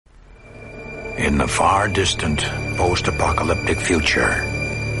In the far distant, post-apocalyptic future,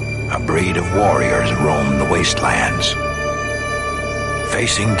 a breed of warriors roam the wastelands,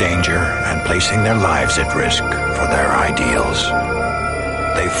 facing danger and placing their lives at risk for their ideals.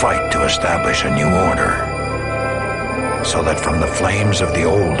 They fight to establish a new order, so that from the flames of the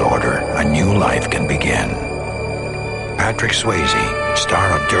old order, a new life can begin. Patrick Swayze,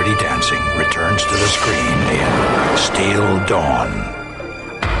 star of Dirty Dancing, returns to the screen in Steel Dawn.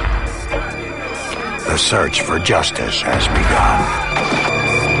 The search for justice has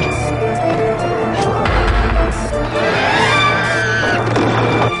begun.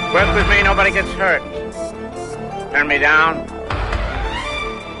 Work with me, nobody gets hurt. Turn me down.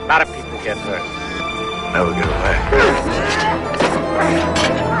 A lot of people get hurt. Never get away.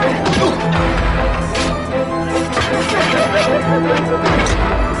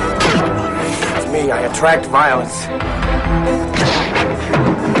 It's me, I attract violence.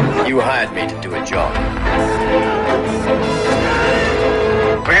 You hired me to do a job.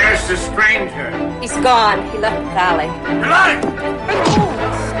 Where's the stranger? He's gone. He left the valley. Run!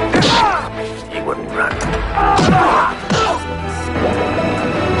 He wouldn't run.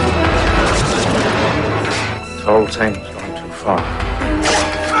 The whole thing's gone too far.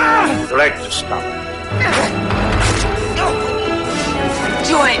 Too late to stop it.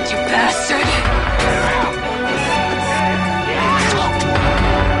 Joined, you bastard!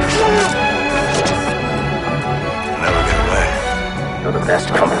 Never get away. You're the best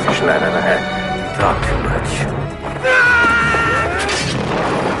competition I've ever had. You talk too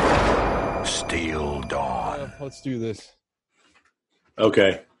much. Steel Dawn. Let's do this.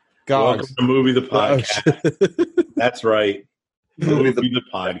 Okay. Gogs. Welcome to Movie the Podcast. That's right. Movie the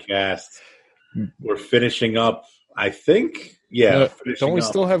Podcast. We're finishing up, I think. Yeah. Don't we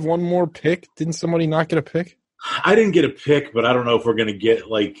still have one more pick? Didn't somebody not get a pick? I didn't get a pick, but I don't know if we're going to get,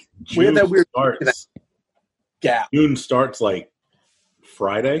 like, June starts. gap. June starts, like,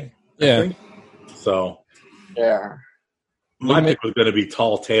 Friday, I think. So, Yeah. my pick was going to be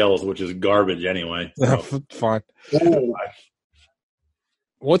Tall Tales, which is garbage anyway. So. Fine.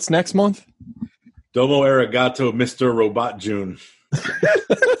 What's next month? Domo arigato, Mr. Robot June.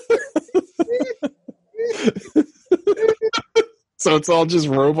 So it's all just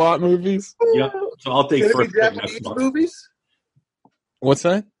robot movies? Yeah, so I'll take Can it first be pick next Japanese month. movies? What's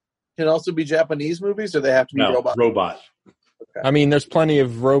that? Can it also be Japanese movies, or they have to be No, robot. Okay. I mean, there's plenty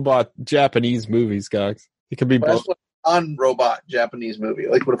of robot Japanese movies, guys. It could be But I both. just want an on-robot Japanese movie.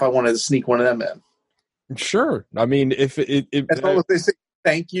 Like, what if I wanted to sneak one of them in? Sure. I mean, if it As long as they say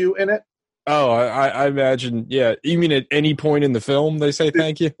thank you in it. oh, I imagine. Yeah, you mean at any point in the film they say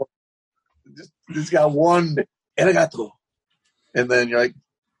thank you? Just got one arigato. And then you're like,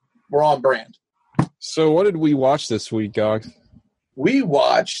 we're on brand. So, what did we watch this week, Gogs? We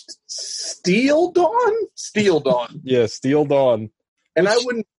watched Steel Dawn? Steel Dawn. Yeah, Steel Dawn. And Which- I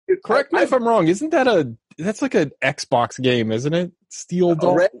wouldn't... Correct me if I'm wrong. Isn't that that's like an Xbox game, isn't it? Steel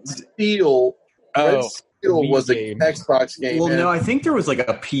Dawn. Red Steel... Red Oh, Steel Wii was an game. Xbox game. Well, and no, I think there was like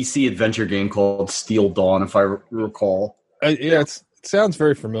a PC adventure game called Steel Dawn, if I recall. Yeah, it sounds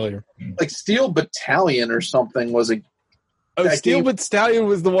very familiar. like Steel Battalion or something was a... Oh, That Steel game- but Stallion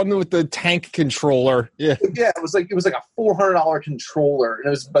was the one with the tank controller. Yeah. Yeah, it was like a $400 controller, and it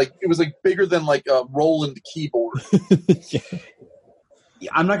was like bigger than like a Roland keyboard. Yeah.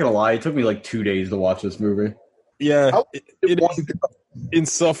 I'm not going to lie, it took me like 2 days to watch this movie. Yeah. How- It is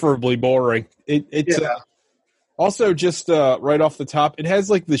insufferably boring. It's Yeah. also just right off the top, it has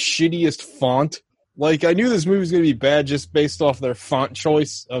like the shittiest font. Like I knew this movie was going to be bad just based off their font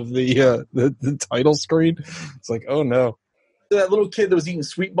choice of the title screen. It's like, oh no. That little kid that was eating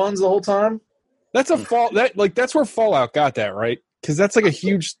sweet buns the whole time. That's that's where Fallout got that, right? Because that's like a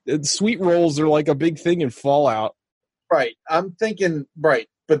huge sweet rolls are like a big thing in Fallout. Right. I'm thinking right,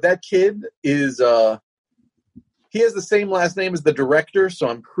 but that kid is he has the same last name as the director, so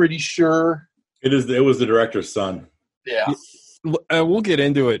I'm pretty sure. It was the director's son. Yeah. We'll get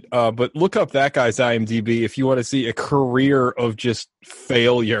into it, but look up that guy's IMDb if you want to see a career of just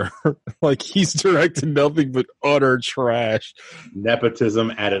failure. Like he's directed nothing but utter trash.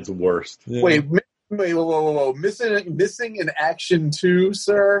 Nepotism at its worst. Yeah. Wait, whoa. Missing in action 2,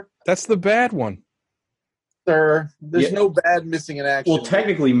 sir. That's the bad one. Sir, there's Yeah. no bad missing in action. Well,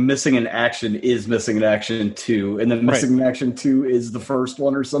 technically, Missing in Action is Missing in Action 2, and then Missing in Action 2 is the first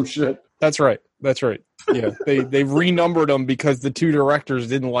one or some shit. That's right. Yeah, they renumbered them because the two directors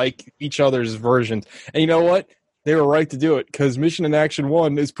didn't like each other's versions. And you know what? They were right to do it because Mission in Action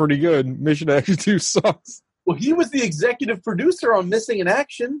 1 is pretty good. Mission in Action 2 sucks. Well, he was the executive producer on Missing in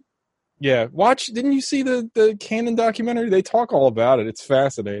Action. Yeah, didn't you see the Canon documentary? They talk all about it. It's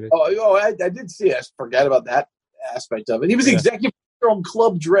fascinating. I did see it. I forgot about that aspect of it. He was executive producer on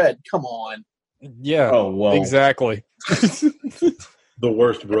Club Dread. Come on. Yeah. Oh, well. Exactly. The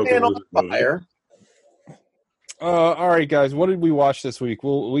worst broken Man on fire. All right, guys. What did we watch this week?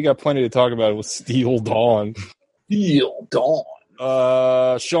 We got plenty to talk about with Steel Dawn. Steel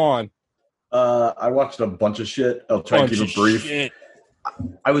Dawn. Sean. I watched a bunch of shit. I'll try and keep it brief. Shit.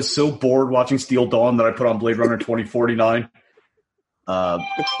 I was so bored watching Steel Dawn that I put on Blade Runner 2049.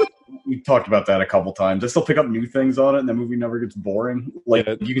 We talked about that a couple times. I still pick up new things on it, and the movie never gets boring. Like,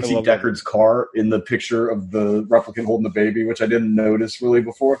 you can see Deckard's car in the picture of the replicant holding the baby, which I didn't notice really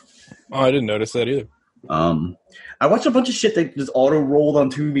before. Oh, I didn't notice that either. I watched a bunch of shit that just auto-rolled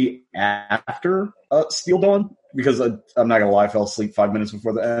on Tubi after Steel Dawn, because I'm not going to lie, I fell asleep 5 minutes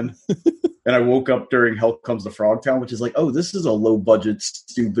before the end. And I woke up during Hell Comes to Frogtown, which is like, oh, this is a low-budget,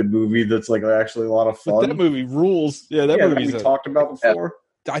 stupid movie that's like actually a lot of fun. But that movie rules. Yeah, that movie we talked about before.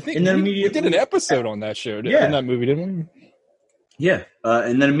 I think and then we did an episode on that show, in that movie, didn't we? Yeah,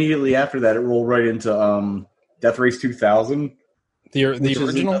 and then immediately after that, it rolled right into Death Race 2000. The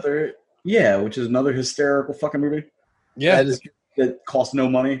original? Which is another hysterical fucking movie. Yeah. That cost no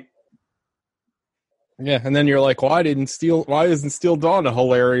money. Yeah, and then you're like, why isn't Steel Dawn a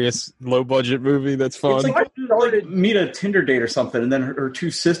hilarious low-budget movie that's fun? It's like meet a Tinder date or something, and then her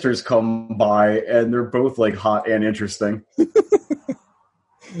two sisters come by, and they're both like hot and interesting.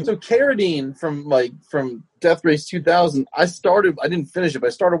 So Carradine from Death Race 2000, I didn't finish it, but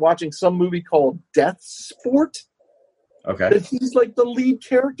I started watching some movie called Death Sport. Okay. That he's like the lead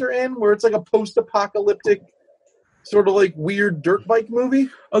character in, where it's like a post-apocalyptic sort of like weird dirt bike movie.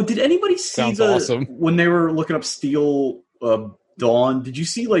 Oh, did anybody see awesome. When they were looking up Steel Dawn, did you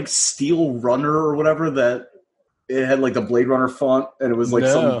see like Steel Runner or whatever, that it had like the Blade Runner font and it was like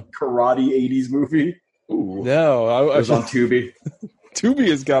some karate 80s movie? Ooh. No, it was on Tubi. Tubi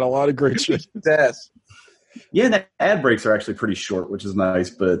has got a lot of great shit. Yes. Yeah, and the ad breaks are actually pretty short, which is nice,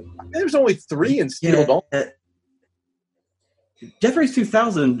 but there's only 3 in Steel Dawn. Death Race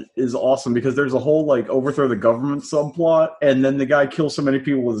 2000 is awesome because there's a whole like overthrow the government subplot, and then the guy kills so many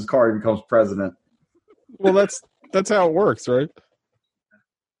people with his car he becomes president. Well, that's how it works, right?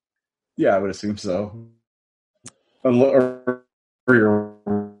 Yeah, I would assume so. Or your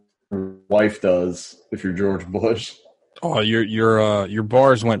wife does if you're George Bush. Oh, your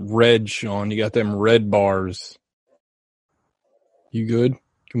bars went red, Sean. You got them red bars. You good?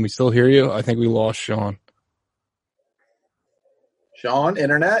 Can we still hear you? I think we lost Sean. Sean,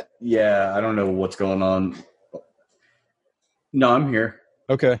 internet? Yeah, I don't know what's going on. No, I'm here.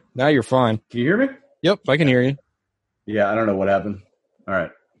 Okay, now you're fine. Can you hear me? Yep, I can hear you. Yeah, I don't know what happened. All right.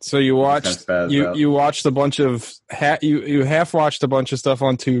 So you watched you watched a bunch of you half watched a bunch of stuff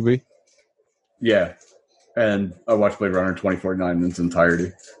on Tubi. Yeah, and I watched Blade Runner 2049 in its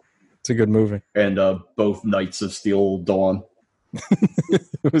entirety. It's a good movie. And both Knights of Steel Dawn.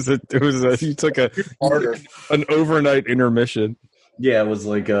 It was you took an overnight intermission. Yeah, it was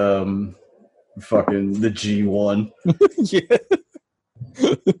like fucking the G1. Yeah.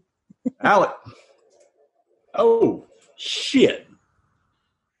 Alec. Oh, shit.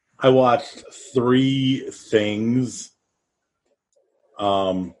 I watched 3 things.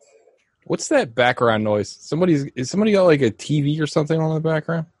 What's that background noise? Is somebody got like a TV or something on in the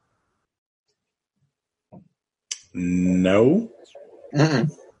background? No.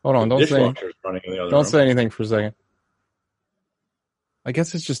 Mm-mm. Hold on, don't say anything for a second. I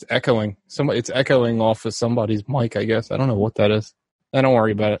guess it's just echoing. It's echoing off of somebody's mic, I guess. I don't know what that is. Don't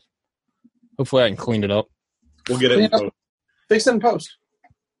worry about it. Hopefully I can clean it up. We'll get it in post. Fix it in post.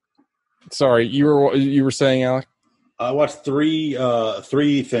 Sorry, you were saying, Alec? I watched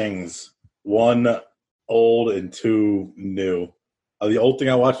 3 things. 1 old and 2 new. The old thing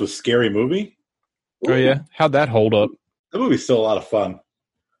I watched was Scary Movie. Oh yeah? How'd that hold up? That movie's still a lot of fun.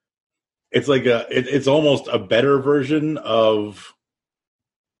 It's like it's almost a better version of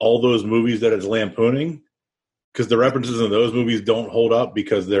all those movies that it's lampooning, because the references in those movies don't hold up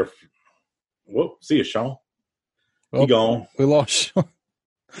because they're. Whoa! See you, Sean. Well, Keep going. We lost Sean.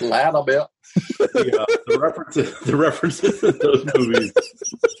 Loud a bit. The references in those movies,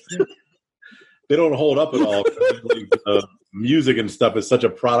 they don't hold up at all. Like, music and stuff is such a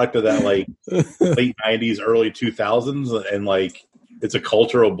product of that like late 90s, early 2000s, and like it's a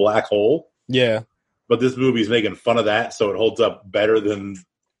cultural black hole. Yeah. But this movie's making fun of that, so it holds up better than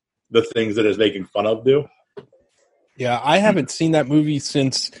the things that it's making fun of do. Yeah, I haven't seen that movie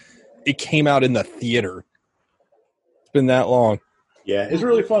since it came out in the theater. It's been that long. Yeah, it's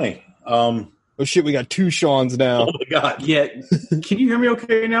really funny. Oh shit, we got 2 Seans now. Oh my god. Yeah. Can you hear me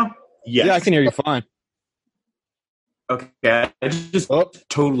okay now? Yes. Yeah, I can hear you fine. Okay, I just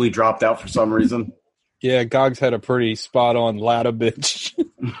totally dropped out for some reason. Yeah, Gogs had a pretty spot on ladder bitch.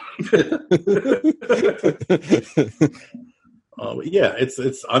 But yeah,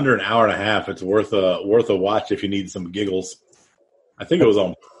 it's under an hour and a half. It's worth a watch if you need some giggles. I think it was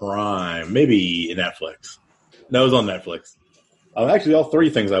on Prime, maybe Netflix. No, it was on Netflix. Actually, all three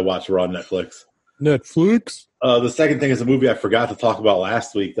things I watched were on Netflix. Netflix? The second thing is a movie I forgot to talk about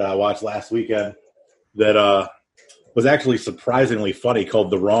last week that I watched last weekend that was actually surprisingly funny,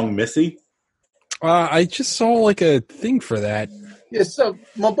 called The Wrong Missy. I just saw like a thing for that. Yeah, so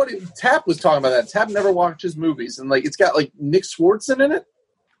my buddy Tap was talking about that. Tap never watches movies, and like it's got like Nick Swartzen in it.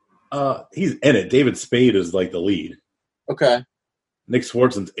 He's in it. David Spade is like the lead. Okay. Nick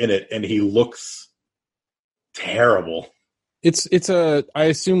Swartzen's in it, and he looks terrible. It's a, I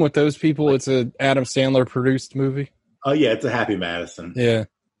assume with those people, it's a Adam Sandler produced movie. Oh yeah, it's a Happy Madison. Yeah,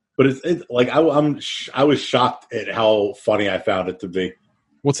 but it's like I was shocked at how funny I found it to be.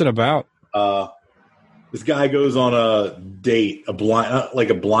 What's it about? This guy goes on a date, a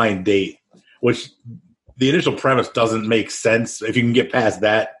blind date, which the initial premise doesn't make sense. If you can get past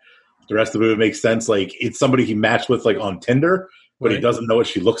that, the rest of it makes sense. Like it's somebody he matched with like on Tinder, but he doesn't know what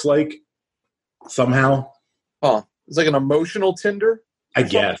she looks like somehow. Huh. It's like an emotional Tinder? I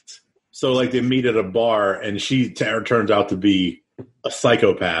guess. So like they meet at a bar and she turns out to be a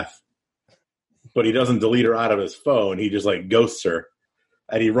psychopath, but he doesn't delete her out of his phone. He just like ghosts her.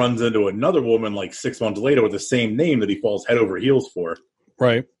 And he runs into another woman like 6 months later with the same name that he falls head over heels for.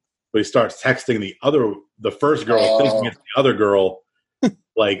 Right. But he starts texting the first girl, thinking it's the other girl,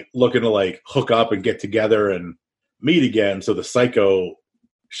 like looking to like hook up and get together and meet again. So the psycho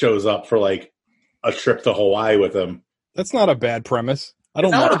shows up for like a trip to Hawaii with him. That's not a bad premise. I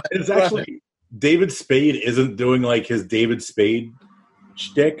don't know. It's actually David Spade isn't doing like his David Spade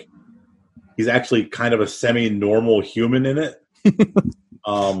shtick. He's actually kind of a semi-normal human in it.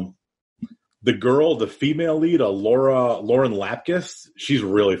 The female lead, Lauren Lapkus, she's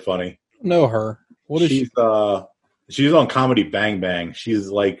really funny. Know her. What is she? She's on Comedy Bang Bang. She's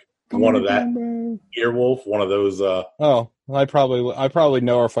like one of that Earwolf, one of those. I probably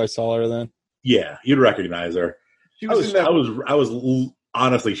know her if I saw her then. Yeah, you'd recognize her. I was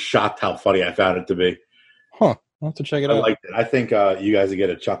honestly shocked how funny I found it to be. Huh. I'll have to check it out. I liked it. I think you guys would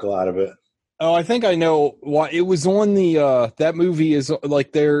get a chuckle out of it. Oh, I think I know why. It was on the that movie is like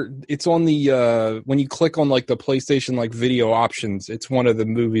it's on the when you click on like the PlayStation like video options, it's one of the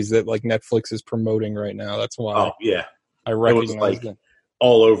movies that like Netflix is promoting right now. That's why. Oh yeah, I recognize it. Was, like, it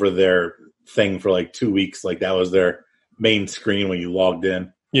all over their thing for like 2 weeks. Like that was their main screen when you logged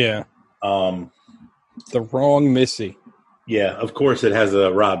in. Yeah. The Wrong Missy. Yeah, of course it has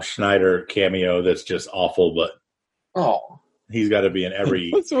a Rob Schneider cameo that's just awful, but he's got to be in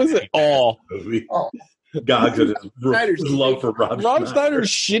every what's it movie. Gogs and his love for Rob Schneider's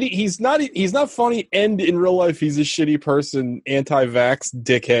shitty. He's not funny, and in real life he's a shitty person, anti-vax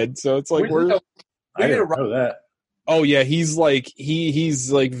dickhead. So it's like I didn't know that. Oh yeah, he's like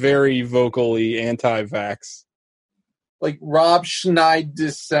he's like very vocally anti-vax. Like Rob Schneider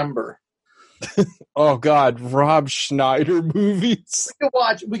December. Oh God, Rob Schneider movies.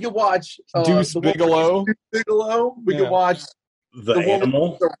 We could watch Deuce Bigelow. We could watch the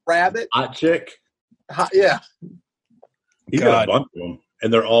Animal, the Rabbit, Hot Chick. Yeah, He got a bunch of them,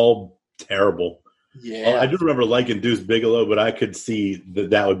 and they're all terrible. Yeah, I do remember liking Deuce Bigelow, but I could see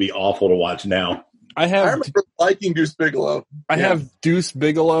that would be awful to watch now. I remember liking Deuce Bigelow. I have Deuce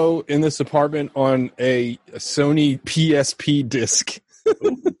Bigelow in this apartment on a Sony PSP disc.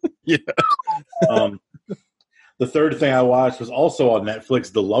 Yeah. The third thing I watched was also on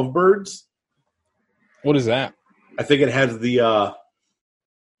Netflix, The Lovebirds. What is that? I think it has the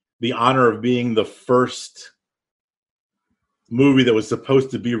honor of being the first movie that was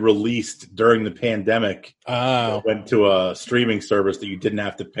supposed to be released during the pandemic. Oh. Went to a streaming service that you didn't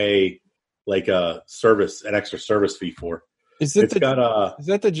have to pay like an extra service fee for. Is that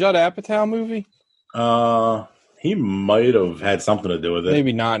the Judd Apatow movie? He might have had something to do with it.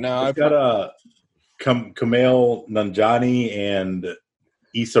 Maybe not. No, I've got Kumail Nanjiani and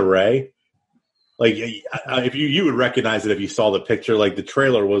Issa Rae. Like, if you would recognize it if you saw the picture. Like, the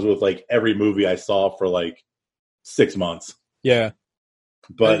trailer was with like every movie I saw for like 6 months. Yeah,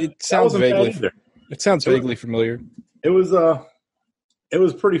 but it sounds vaguely. It sounds vaguely familiar. It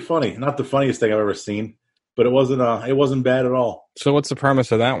was pretty funny. Not the funniest thing I've ever seen, but it wasn't bad at all. So, what's the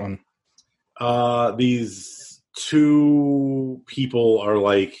premise of that one? These two people are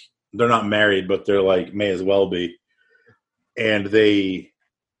like, they're not married, but they're like, may as well be. And they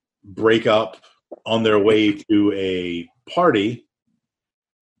break up on their way to a party.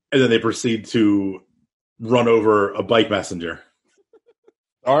 And then they proceed to run over a bike messenger.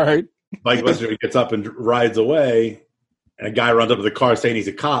 All right. Bike messenger gets up and rides away, and a guy runs up to the car saying he's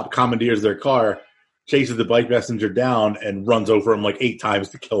a cop, commandeers their car, chases the bike messenger down, and runs over him like 8 times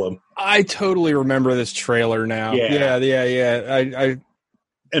to kill him. I totally remember this trailer now. Yeah. Yeah.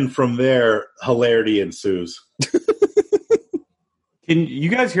 And from there, hilarity ensues. Can you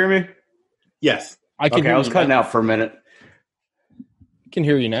guys hear me? Yes. I can hear I was you cutting now. out for a minute. I can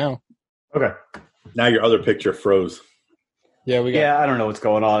hear you now. Okay. Now your other picture froze. Yeah, we got Yeah, I don't know what's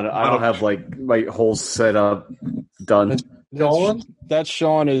going on. I don't have like my whole setup done. that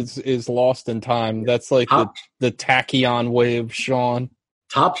Sean is lost in time. That's like the tachyon way of Sean.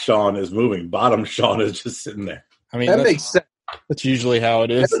 Top Sean is moving. Bottom Sean is just sitting there. I mean, That makes sense. that's usually how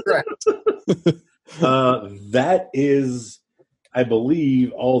it is. That's correct. That is, I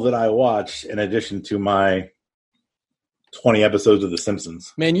believe, all that I watched in addition to my 20 episodes of The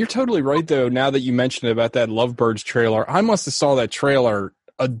Simpsons. Man, you're totally right, though, now that you mentioned about that Lovebirds trailer. I must have saw that trailer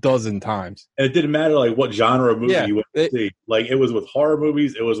a dozen times. And it didn't matter like what genre of movie Yeah, you went to see. Like it was with horror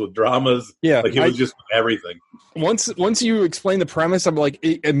movies, it was with dramas. Yeah, like it was just everything. Once you explain the premise, I'm like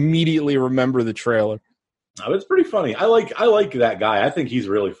immediately remember the trailer. Oh, it's pretty funny. I like that guy. I think he's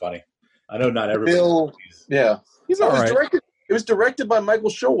really funny. I know not everybody. Yeah. He's all right. It was directed by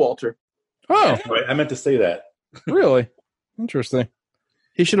Michael Showalter. Oh, Right, I meant to say that. really? Interesting.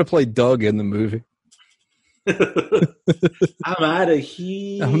 He should have played Doug in the movie. I'm out of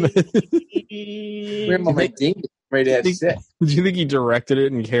here. Where am I thinking? Ready to have sex. Do you think he directed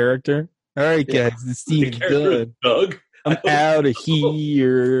it in character? All right, guys, the scene's done. Doug. I'm out of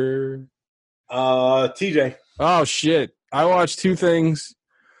here. TJ. Oh shit! I watched 2 things.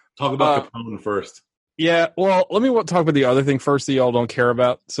 Talk about Capone first. Yeah, well, let me talk about the other thing first that y'all don't care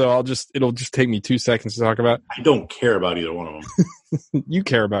about. So it'll just take me 2 seconds to talk about. I don't care about either one of them. You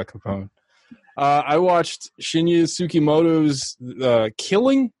care about Capone. I watched Shinya Tsukimoto's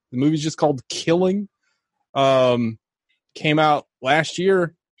Killing. The movie's just called Killing. Came out last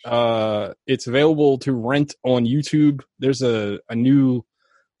year. It's available to rent on YouTube. There's a new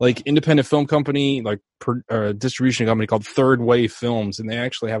like independent film company, like distribution company called Third Wave Films, and they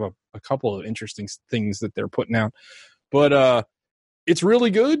actually have a couple of interesting things that they're putting out. But it's really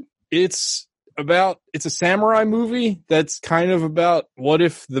good. It's a samurai movie that's kind of about what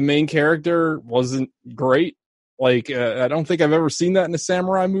if the main character wasn't great. Like I don't think I've ever seen that in a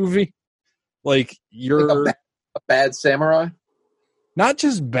samurai movie. Like you're a bad samurai. Not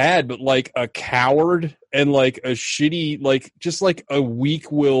just bad, but like a coward and like a shitty, like just like a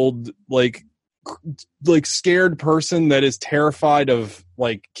weak-willed, like scared person that is terrified of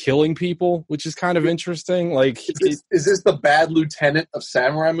like killing people, which is kind of interesting. Like, is this the bad lieutenant of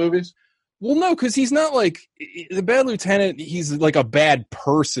samurai movies? Well, no, because he's not like the bad lieutenant. He's like a bad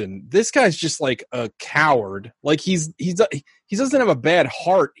person. This guy's just like a coward. Like he doesn't have a bad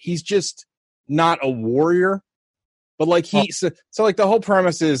heart. He's just not a warrior. But like so like the whole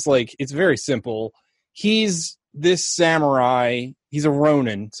premise is like it's very simple. He's this samurai. He's a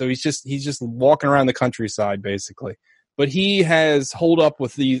Ronin, so he's just walking around the countryside basically. But he has holed up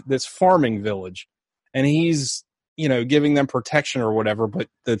with this farming village, and he's giving them protection or whatever. But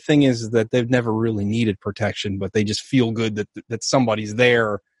the thing is that they've never really needed protection, but they just feel good that somebody's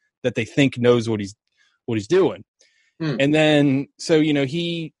there that they think knows what he's doing. And then so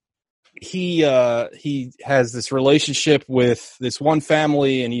he has this relationship with this one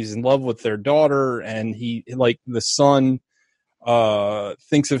family, and he's in love with their daughter, and he like the son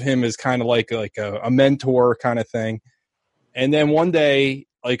thinks of him as kind of like a mentor kind of thing. And then one day,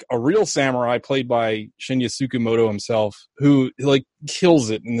 like a real samurai played by Shinya Tsukimoto himself, who like kills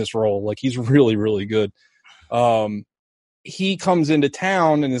it in this role. Like he's really, really good. He comes into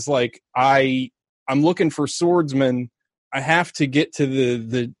town and is like, I'm looking for swordsmen. I have to get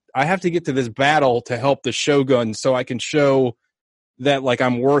to I have to get to this battle to help the shogun so I can show that like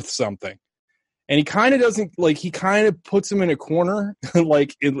I'm worth something. And he kind of doesn't like, he kind of puts him in a corner,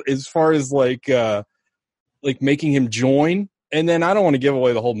 like as far as like making him join. And then I don't want to give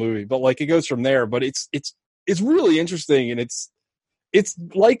away the whole movie, but like it goes from there, but it's really interesting. And it's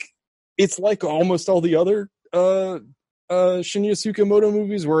like almost all the other, Shinya Tsukimoto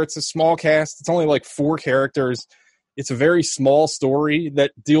movies where it's a small cast. It's only like 4 characters. It's a very small story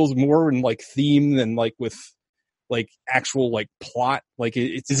that deals more in like theme than like with like actual like plot. Like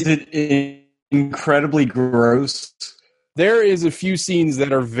is it incredibly gross? There is a few scenes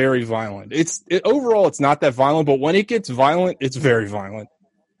that are very violent. Overall, it's not that violent, but when it gets violent, it's very violent.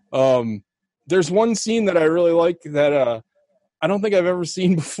 There's one scene that I really like that I don't think I've ever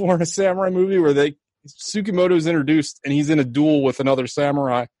seen before in a samurai movie where Tsukimoto's introduced and he's in a duel with another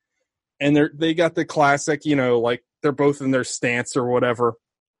samurai. and they got the classic, like they're both in their stance or whatever.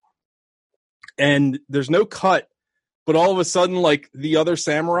 And there's no cut, but all of a sudden, like the other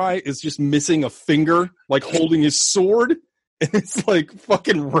samurai is just missing a finger, like holding his sword. And it's like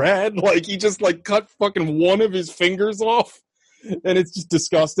fucking rad. Like he just like cut fucking one of his fingers off. And it's just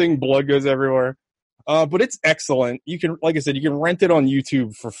disgusting. Blood goes everywhere. But it's excellent. You can, like I said, you can rent it on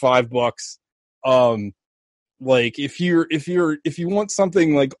YouTube for $5. Like if you want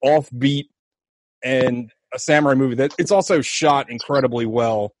something like offbeat and a samurai movie, that it's also shot incredibly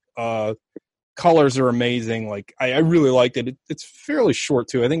well. Colors are amazing. Like I really liked it. It's fairly short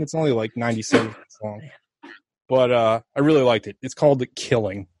too. I think it's only like 97 minutes long. But I really liked it. It's called The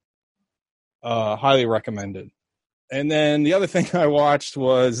Killing. Highly recommended. And then the other thing I watched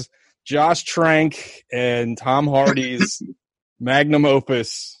was Josh Trank and Tom Hardy's magnum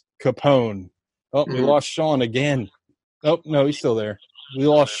opus, Capone. Oh, we lost Sean again. Oh, no, he's still there. We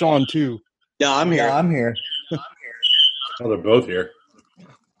lost Sean, too. Yeah, I'm here. I'm here. Oh, they're both here.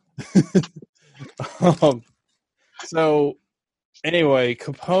 So, anyway,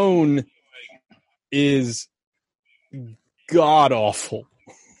 Capone is god-awful.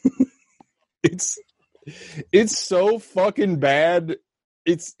 It's so fucking bad.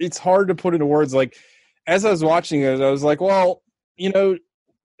 It's hard to put into words. Like, as I was watching it, I was like, well,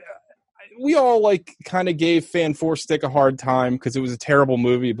 we all like kind of gave Fan 4 Stick a hard time because it was a terrible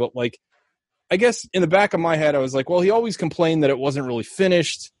movie, but like, I guess in the back of my head, I was like, well, he always complained that it wasn't really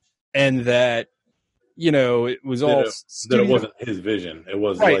finished and that, it was all that it wasn't his vision. It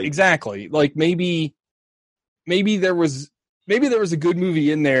was right, exactly. Like maybe there was a good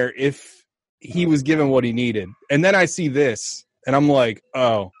movie in there if he was given what he needed. And then I see this and I'm like,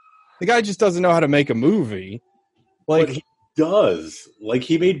 oh, the guy just doesn't know how to make a movie. Like but he does. Like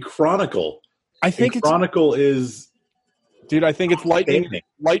he made Chronicle. I think Chronicle is, dude, I think it's lightning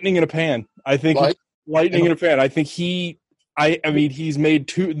in a pan. I think lightning in a pan. I think he's made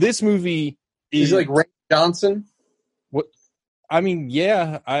two. This movie is like Ray Johnson. What? I mean,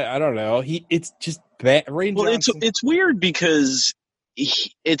 yeah, I don't know. It's just bad. Ray Johnson. It's weird because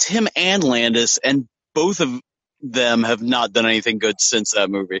it's him and Landis, and both of them have not done anything good since that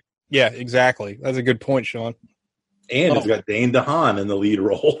movie. Yeah, exactly. That's a good point, Sean. And it's got Dane DeHaan in the lead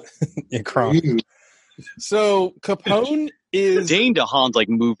role. in Chronicle. So Capone is Dane DeHaan's like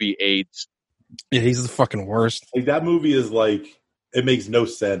movie AIDS. Yeah, he's the fucking worst. Like that movie is like it makes no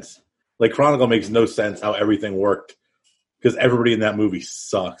sense. Like Chronicle makes no sense how everything worked because everybody in that movie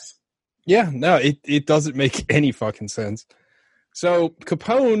sucks. Yeah, no, it doesn't make any fucking sense. So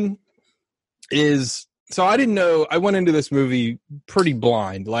Capone is so I didn't know. I went into this movie pretty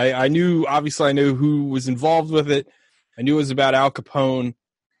blind. Like I knew who was involved with it. I knew it was about Al Capone,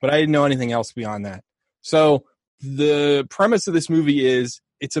 but I didn't know anything else beyond that. So the premise of this movie is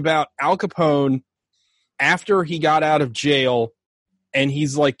it's about Al Capone after he got out of jail and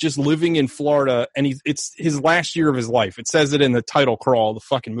he's like just living in Florida and it's his last year of his life. It says it in the title crawl of the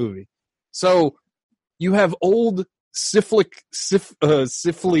fucking movie. So you have old syphilitic,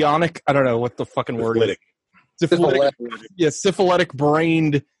 I don't know what the fucking word is. Syphilitic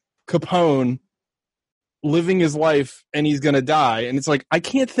brained Capone living his life and he's gonna die. And it's like, I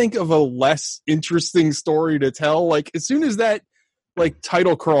can't think of a less interesting story to tell. Like as soon as that like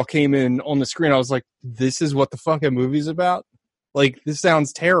title crawl came in on the screen, I was like, this is what the fucking movie's about? Like, this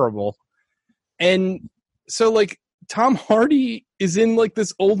sounds terrible. And so like Tom Hardy is in like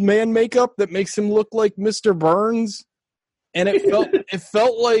this old man makeup that makes him look like Mr. Burns. And it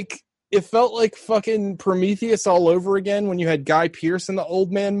felt like fucking Prometheus all over again when you had Guy Pearce in the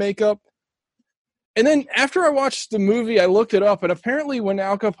old man makeup. And then after I watched the movie, I looked it up, and apparently when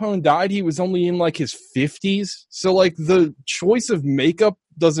Al Capone died, he was only in like his 50s. So like the choice of makeup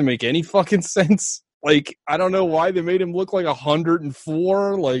doesn't make any fucking sense. Like, I don't know why they made him look like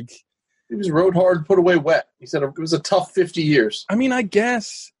 104. Like, he was rode hard, put away wet. He said it was a tough 50 years. I mean, I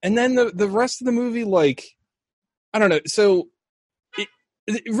guess. And then the rest of the movie, like, I don't know. So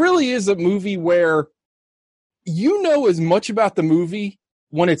it really is a movie where you know as much about the movie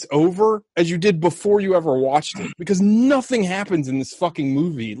when it's over as you did before you ever watched it, because nothing happens in this fucking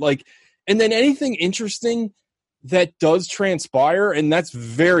movie. Like, and then anything interesting that does transpire, and that's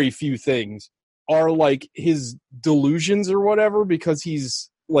very few things, are like his delusions or whatever, because he's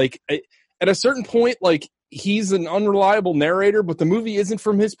like at a certain point, like he's an unreliable narrator, but the movie isn't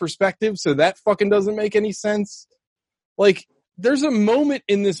from his perspective. So that fucking doesn't make any sense. Like there's a moment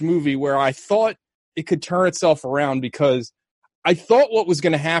in this movie where I thought it could turn itself around, because I thought what was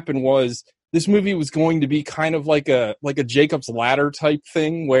going to happen was this movie was going to be kind of like a Jacob's Ladder type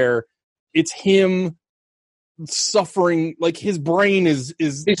thing where it's him suffering. Like his brain is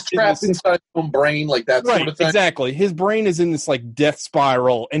he's trapped inside his own brain, like that right, sort of thing. Exactly. His brain is in this like death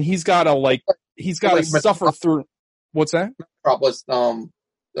spiral, and he's got to suffer through. What's that? Metropolis,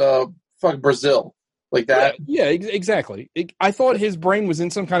 Brazil, like that. Yeah, exactly. I thought his brain was in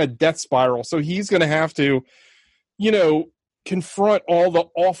some kind of death spiral, so he's going to have to, confront all the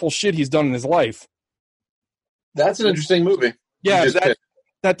awful shit he's done in his life. That's an interesting movie. Yeah,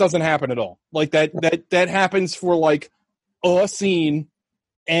 that doesn't happen at all. Like that happens for like a scene,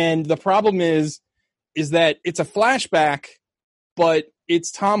 and the problem is that it's a flashback, but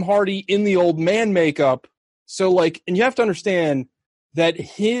it's Tom Hardy in the old man makeup. So like, and you have to understand that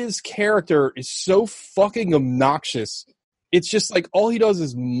his character is so fucking obnoxious. It's just like all he does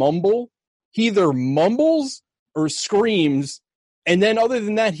is mumble. He either mumbles or screams, and then other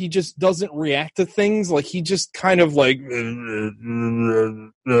than that, he just doesn't react to things. Like he just kind of like,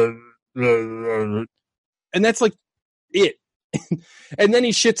 and that's like it. And then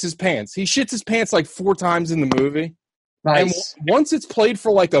he shits his pants. He shits his pants like 4 times in the movie. Nice. And once it's played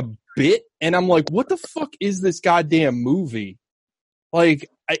for like a bit, and I'm like, what the fuck is this goddamn movie? Like,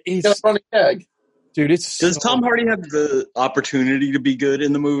 it's running gag. Dude, Does Tom Hardy have the opportunity to be good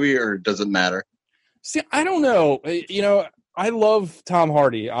in the movie, or does it matter? See, I don't know. I love Tom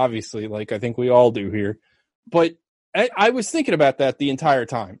Hardy, obviously, like I think we all do here. But I was thinking about that the entire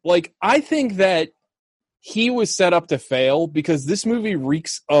time. Like, I think that he was set up to fail because this movie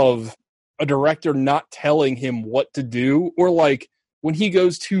reeks of a director not telling him what to do, or like when he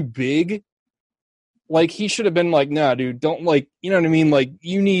goes too big, like he should have been like, nah, dude, don't like, you know what I mean? Like,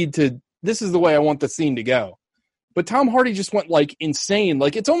 you need to, this is the way I want the scene to go. But Tom Hardy just went like insane.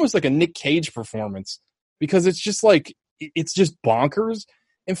 Like it's almost like a Nick Cage performance because it's just like, it's just bonkers.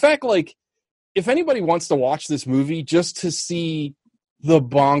 In fact, like if anybody wants to watch this movie just to see the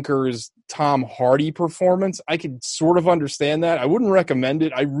bonkers Tom Hardy performance, I could sort of understand that. I wouldn't recommend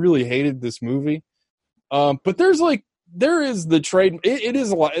it. I really hated this movie. But there is the trade. It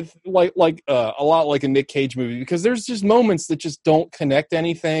is a lot like a Nick Cage movie because there's just moments that just don't connect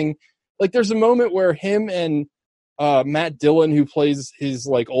anything. Like there's a moment where him and Matt Dillon, who plays his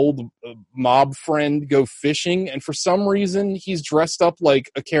like old mob friend, go fishing, and for some reason he's dressed up like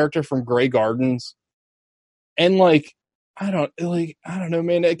a character from Grey Gardens, and like I don't know,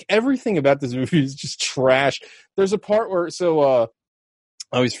 man. Like everything about this movie is just trash. There's a part where I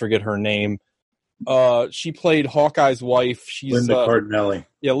always forget her name. She played Hawkeye's wife. She's Linda Cardinelli.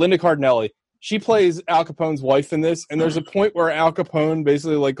 Yeah, Linda Cardinelli. She plays Al Capone's wife in this, and there's a point where Al Capone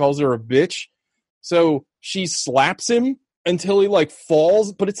basically like calls her a bitch. So she slaps him until he like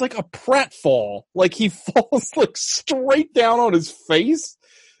falls, but it's like a pratfall. Like he falls like straight down on his face.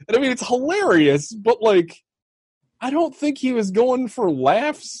 And I mean, it's hilarious, but like, I don't think he was going for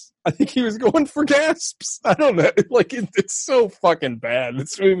laughs. I think he was going for gasps. I don't know. Like it's so fucking bad.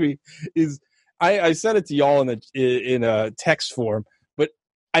 This movie is, I said it to y'all in a text form, but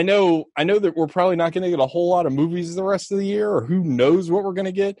I know that we're probably not going to get a whole lot of movies the rest of the year, or who knows what we're going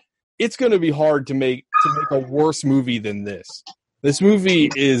to get. It's going to be hard to make a worse movie than this. This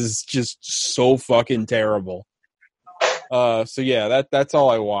movie is just so fucking terrible. So yeah, that's all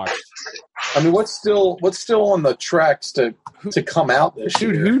I watched. I mean, what's still on the tracks to come out this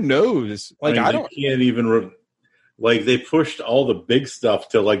year? Dude, who knows? Like I don't can't even they pushed all the big stuff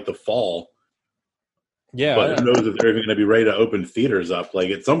to like the fall. Yeah, but who knows if they're even going to be ready to open theaters up?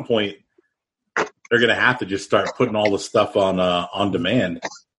 Like at some point, they're going to have to just start putting all the stuff on demand.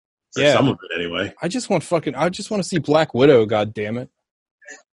 Yeah, some of it anyway. I just want to see Black Widow. God damn it!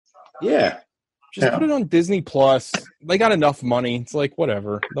 Yeah, just put it on Disney Plus. They got enough money. It's like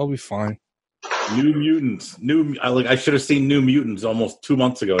whatever, they'll be fine. New Mutants. I should have seen New Mutants almost 2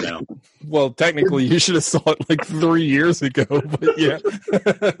 months ago now. Well, technically, you should have saw it like 3 years ago. But yeah,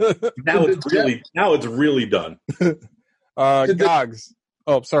 now it's really done. Gogs.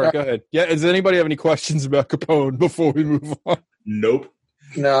 Oh, sorry. Go ahead. Yeah. Does anybody have any questions about Capone before we move on? Nope.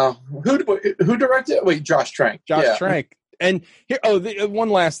 No. Who directed it? Wait, Josh Trank. Josh Trank. And here, one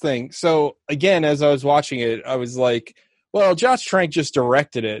last thing. So again, as I was watching it, I was like, well, Josh Trank just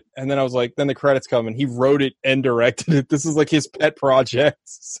directed it. And then I was like, then the credits come and he wrote it and directed it. This is like his pet project.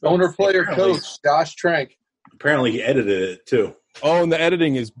 So owner, player, coach, Josh Trank. Apparently he edited it too. Oh, and the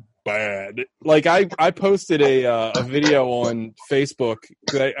editing is bad. Like I posted a video on Facebook.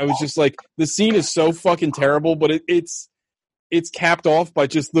 I was just like, the scene is so fucking terrible, but it's capped off by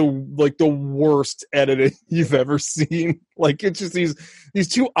just the worst editing you've ever seen. Like it's just these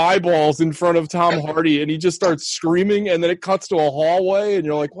two eyeballs in front of Tom Hardy, and he just starts screaming, and then it cuts to a hallway, and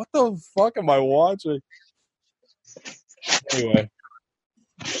you're like, "What the fuck am I watching?" Anyway,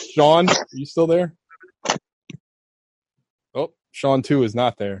 Sean, are you still there? Sean 2 is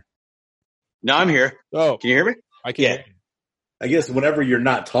not there. No, I'm here. Oh, Can you hear me? I can. Yeah. I guess whenever you're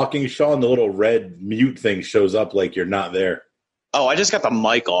not talking, Sean, the little red mute thing shows up like you're not there. Oh, I just got the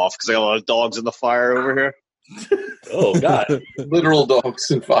mic off because I got a lot of dogs in the fire over here. Oh, God. Literal dogs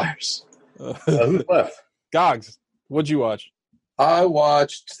and fires. Who's left? Gogs, what'd you watch? I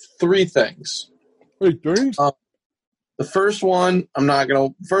watched 3 things. Wait, things? The first one,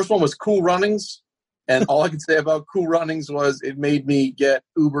 first one was Cool Runnings. And all I can say about Cool Runnings was it made me get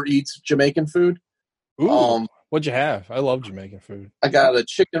Uber Eats Jamaican food. Ooh, what'd you have? I love Jamaican food. I got a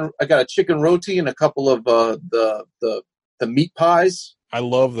chicken roti and a couple of the meat pies. I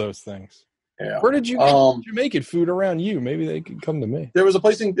love those things. Yeah. Where did you get Jamaican food around you? Maybe they could come to me. There's a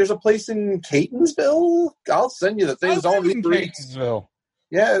place in Catonsville. I'll send you the things. I live in Catonsville.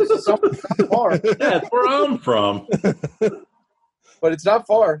 Yeah, it's not far. Yeah, that's where I'm from. But it's not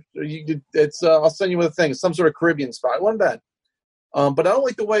far. I'll send you the thing. Some sort of Caribbean spot. It wasn't bad. But I don't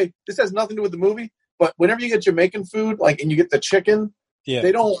like the way this has nothing to do with the movie. But whenever you get Jamaican food, and you get the chicken, yeah,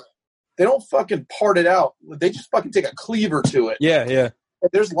 they don't fucking part it out. They just fucking take a cleaver to it. Yeah, yeah.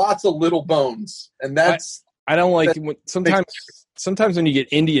 There's lots of little bones, and that's. I don't like sometimes when you get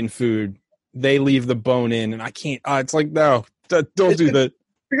Indian food, they leave the bone in, and I can't. It's like no, don't do that. If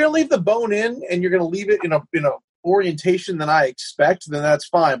you're gonna leave the bone in, and you're gonna leave it in a orientation that I expect, then that's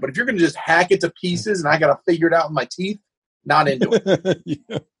fine. But if you're gonna just hack it to pieces, and I gotta figure it out with my teeth, not into it.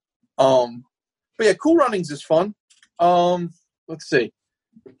 Yeah. But yeah, Cool Runnings is fun. Let's see.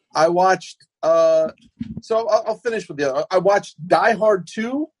 I watched. So I'll finish with the other. I watched Die Hard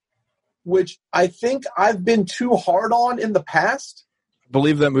 2, which I think I've been too hard on in the past. I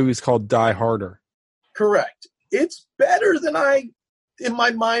believe that movie's called Die Harder. Correct. It's better than I, in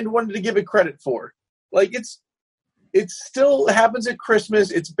my mind, wanted to give it credit for. It still happens at Christmas.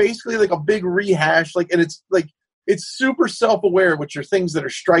 It's basically like a big rehash. And it's super self-aware, which are things that are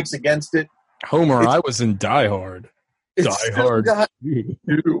strikes against it. Homer, I was in Die Hard. Die Hard.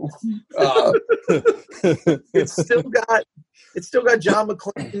 It's still got John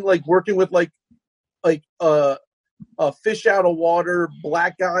McClane working with a fish out of water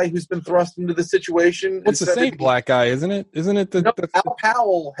black guy who's been thrust into the situation. It's the same black guy, isn't it? Isn't it Al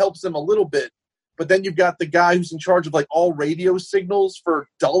Powell helps him a little bit, but then you've got the guy who's in charge of all radio signals for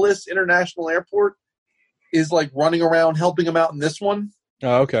Dulles International Airport is running around helping him out in this one.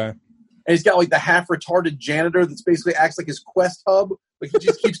 Oh, okay. And he's got the half retarded janitor that's basically acts like his quest hub. He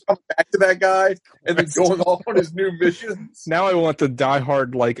just keeps coming back to that guy and then going off on his new missions. Now I want the Die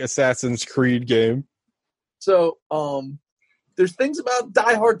Hard Assassin's Creed game. So there's things about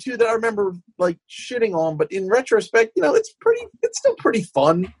Die Hard 2 that I remember shitting on, but in retrospect, it's still pretty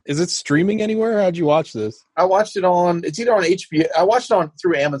fun. Is it streaming anywhere? How'd you watch this? I watched it it's either on HBO. I watched it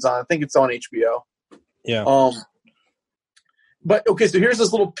through Amazon. I think it's on HBO. Yeah. But okay, so here's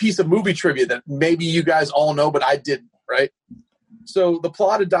this little piece of movie trivia that maybe you guys all know, but I didn't, right? So the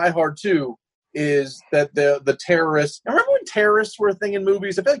plot of Die Hard 2 is that the terrorists. Remember when terrorists were a thing in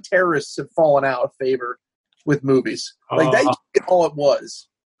movies? I feel like terrorists have fallen out of favor with movies. That used to be all it was.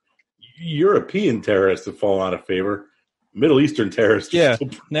 European terrorists have fallen out of favor. Middle Eastern terrorists. Yeah.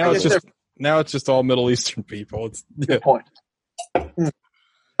 Now it's just all Middle Eastern people. It's good point.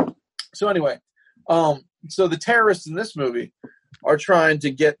 So anyway, so the terrorists in this movie are trying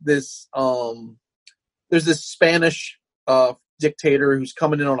to get this. There's this Spanish dictator who's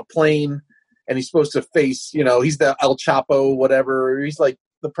coming in on a plane, and he's supposed to face. He's the El Chapo, whatever. He's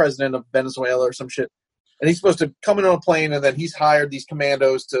the president of Venezuela or some shit, and he's supposed to come in on a plane, and then he's hired these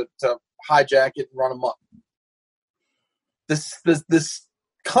commandos to hijack it and run amok. This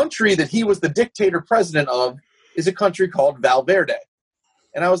country that he was the dictator president of is a country called Valverde.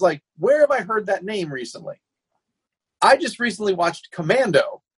 And I was like, where have I heard that name recently? I just recently watched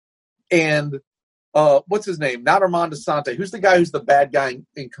Commando. And what's his name? Not Armando Sante. Who's the guy who's the bad guy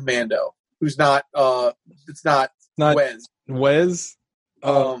in Commando? Who's not it's not Wes. Wes?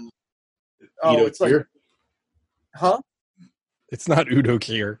 It's Kier? Huh? It's not Udo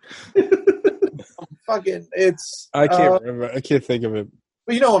Kier. I can't remember. I can't think of it.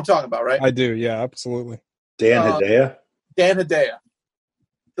 But you know what I'm talking about, right? I do, yeah, absolutely. Dan Hedaya? Dan Hedaya.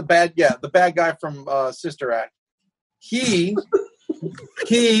 The bad guy from Sister Act. He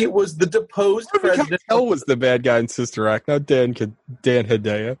was the deposed president. Keitel was the bad guy in Sister Act, not Dan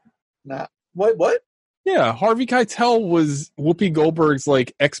Hedaya. Nah. What? Yeah, Harvey Keitel was Whoopi Goldberg's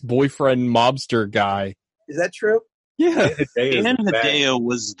ex-boyfriend mobster guy. Is that true? Yeah. Dan Hedaya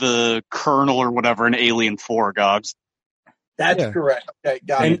was the colonel or whatever in Alien 4, Gogs. That's correct. Okay,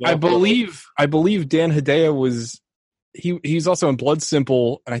 got it. I believe Dan Hedaya was he's also in Blood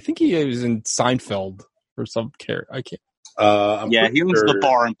Simple, and I think he was in Seinfeld or some character. I can't. Yeah, he was the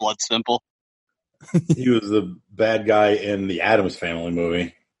bar in Blood Simple. He was the bad guy in the Addams Family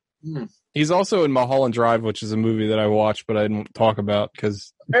movie. He's also in Mulholland Drive, which is a movie that I watched, but I didn't talk about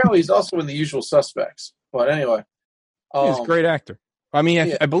because Apparently, he's also in The Usual Suspects. But anyway, he's a great actor. I mean,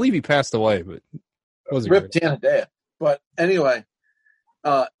 yeah. I believe he passed away, but was Rip Dan Hedaya. But anyway,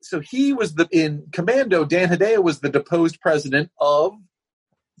 so he was in Commando. Dan Hedaya was the deposed president of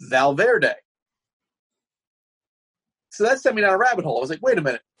Valverde. So that sent me down a rabbit hole. I was like, wait a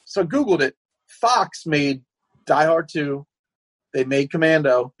minute. So I Googled it. Fox made Die Hard 2. They made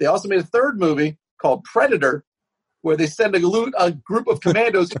Commando. They also made a third movie called Predator, where they send a group of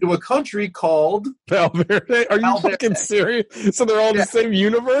commandos into a country called Valverde. Are you fucking serious? So they're all in the same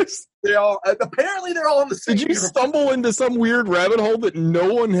universe? Apparently they're all in the same Did you universe. stumble into some weird rabbit hole that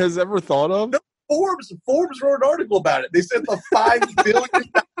no one has ever thought of? No, Forbes wrote an article about it. They said the $5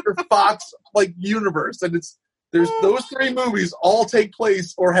 billion Fox universe, and there's those three movies all take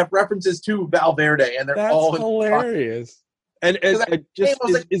place or have references to Valverde, and they're That's all hilarious. And is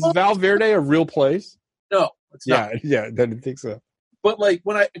Valverde a real place? No, it's not. Yeah, I didn't think so. But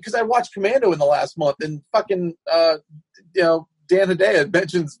because I watched Commando in the last month, and fucking Dan Hedaya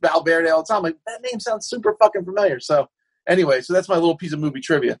mentions Valverde all the time. Like, that name sounds super fucking familiar. So anyway, that's my little piece of movie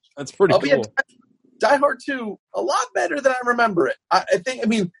trivia. That's pretty cool. Yeah, Die Hard 2, a lot better than I remember it. I think,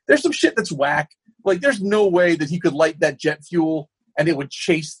 there's some shit that's whack. Like, there's no way that he could light that jet fuel and it would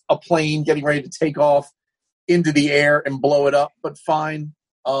chase a plane getting ready to take off into the air and blow it up, but fine.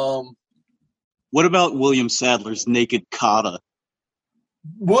 What about William Sadler's Naked Kata?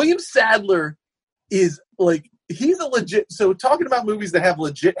 William Sadler is he's a legit. So talking about movies that have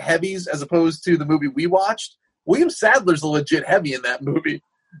legit heavies as opposed to the movie we watched, William Sadler's a legit heavy in that movie.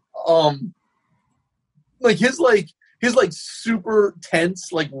 His super tense,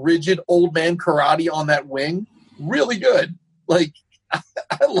 rigid old man karate on that wing, really good.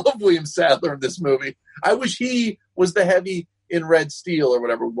 I love William Sadler in this movie. I wish he was the heavy in Red Steel or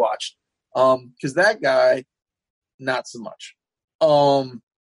whatever we watched. Because that guy, not so much. Then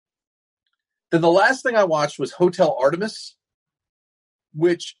the last thing I watched was Hotel Artemis,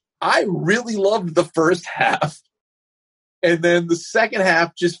 which I really loved the first half. And then the second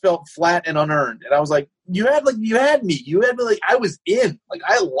half just felt flat and unearned. And I was like, you had me. You had me I was in.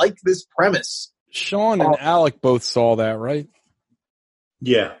 I like this premise. Sean and Alec both saw that, right?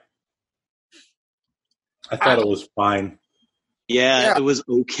 Yeah. I thought it was fine. Yeah, it was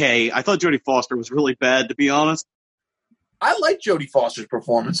okay. I thought Jodie Foster was really bad, to be honest. I liked Jodie Foster's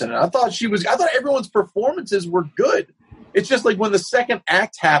performance in it. I thought everyone's performances were good. It's just when the second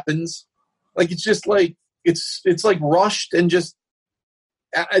act happens, it's just it's rushed and just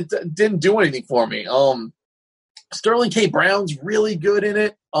it didn't do anything for me. Sterling K. Brown's really good in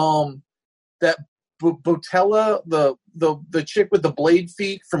it. That Botella, the chick with the blade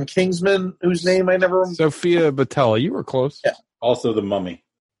feet from Kingsman, whose name I never remember. Sophia Botella, you were close. Yeah. Also the Mummy.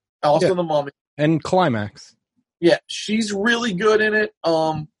 The Mummy. And Climax. Yeah, she's really good in it.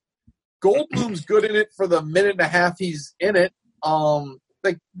 Goldblum's good in it for the minute and a half he's in it.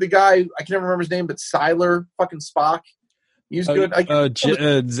 The guy, I can never remember his name, but Siler, fucking Spock. He's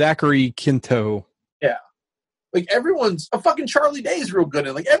good. Zachary Quinto. Yeah. Everyone's a fucking Charlie Day's real good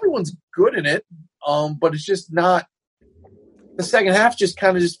in it. Everyone's good in it. But it's just not. The second half just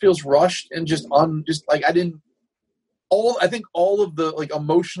kind of feels rushed and I think all of the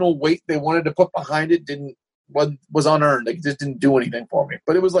emotional weight they wanted to put behind it was unearned. It just didn't do anything for me.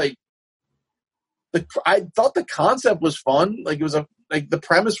 But it was I thought the concept was fun. It was the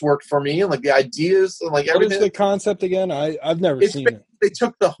premise worked for me, and the ideas and everything. What is the concept again? I've never seen it. They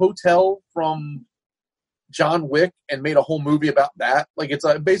took the hotel from John Wick and made a whole movie about that.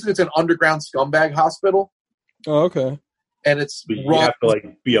 Basically it's an underground scumbag hospital. Oh, okay. And it's you have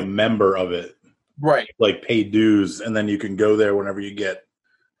to be a member of it, right? Pay dues, and then you can go there whenever you get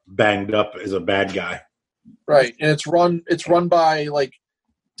banged up as a bad guy, right? And it's run by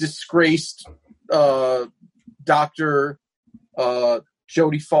disgraced Dr.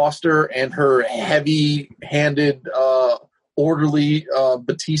 Jodie Foster and her heavy-handed orderly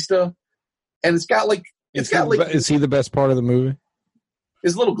Batista, and it's got is he the best part of the movie?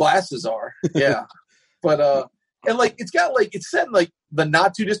 His little glasses are, yeah, but and it's set in the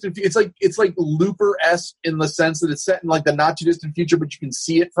not too distant. It's Looper-esque in the sense that it's set in the not too distant future, but you can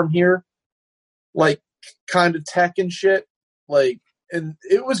see it from here, kind of tech and shit, and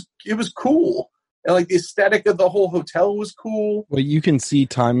it was cool. And the aesthetic of the whole hotel was cool. Well, you can see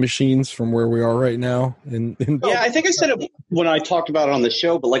time machines from where we are right now. Yeah, I think I said it when I talked about it on the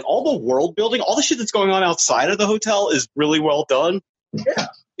show, but all the world building, all the shit that's going on outside of the hotel is really well done. Yeah.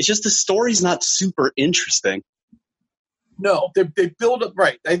 It's just the story's not super interesting. No, they build up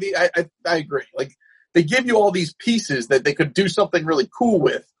right. I agree. Like they give you all these pieces that they could do something really cool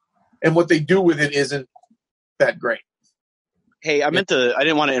with, and what they do with it isn't that great. Hey, I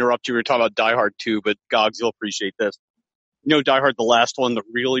didn't want to interrupt you. We were talking about Die Hard 2, but Gogs, you'll appreciate this. You know Die Hard, the last one, the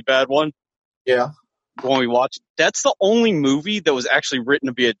really bad one? Yeah. The one we watched? That's the only movie that was actually written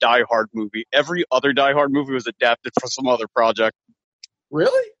to be a Die Hard movie. Every other Die Hard movie was adapted for some other project.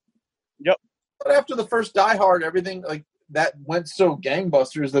 Really? Yep. But after the first Die Hard, everything like that went so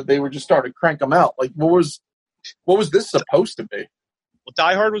gangbusters that they were just started to crank them out. Like, what was this supposed to be? Well,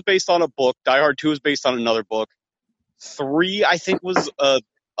 Die Hard was based on a book. Die Hard 2 was based on another book. 3, I think, was a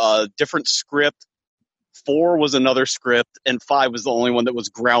different script. 4 was another script, and 5 was the only one that was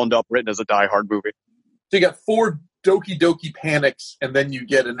ground up written as a Die Hard movie. So you got 4 Doki Doki Panics, and then you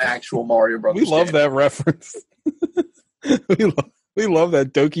get an actual Mario Brothers. We love that reference. we love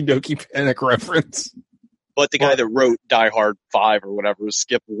that Doki Doki Panic reference. But the guy that wrote Die Hard 5 or whatever was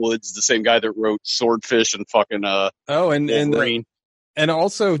Skip Woods, the same guy that wrote Swordfish and fucking Wolverine. And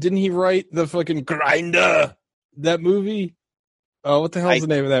also, didn't he write the fucking Grinder, that movie? Oh, what the hell's the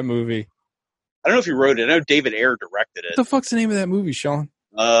name of that movie? I don't know if he wrote it. I know David Ayer directed it. What the fuck's the name of that movie, Sean?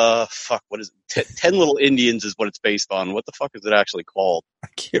 What is it? 10 Little Indians is what it's based on. What the fuck is it actually called? I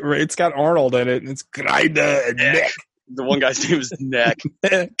can't remember. It's got Arnold in it, and it's Grinder and Nick. The one guy's name is Neck.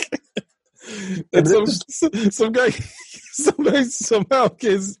 Nick. And some guy somehow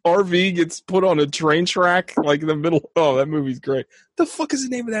his RV gets put on a train track like in the middle. Oh, that movie's great. The fuck is the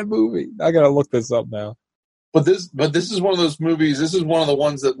name of that movie? I gotta look this up now. But this is one of those movies. This is one of the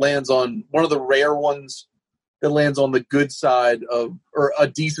ones that lands on one of the rare ones that lands on the good side of, or a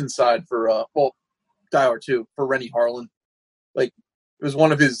decent side for Die Hard 2 for Rennie Harlan. Like it was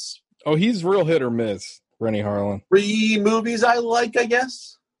one of his. Oh, he's real hit or miss, Rennie Harlan. 3 movies I like, I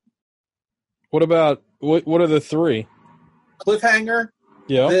guess. What about what are the 3? Cliffhanger,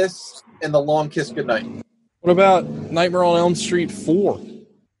 yeah, this, and The Long Kiss Goodnight. What about Nightmare on Elm Street 4?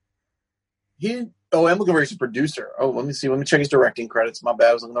 I'm looking for his producer. Oh, let me see. Let me check his directing credits. My bad,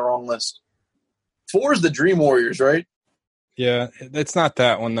 I was on the wrong list. 4 is the Dream Warriors, right? Yeah, it's not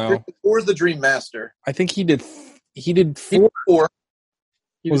that one though. 4 is the Dream Master. I think he did 4. He did 4.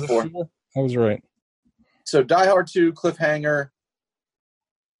 Was it 4? I was right. So Die Hard 2, Cliffhanger.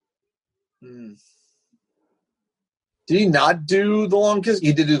 Did he not do The Long Kiss?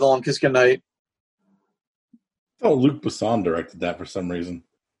 He did do The Long Kiss Goodnight. I thought Luc Besson directed that for some reason.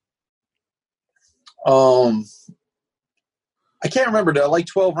 I can't remember. Did I like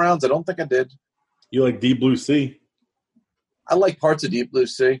 12 Rounds? I don't think I did. You like Deep Blue Sea? I like parts of Deep Blue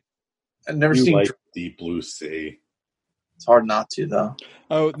Sea. I've never seen Deep Blue Sea. It's hard not to, though.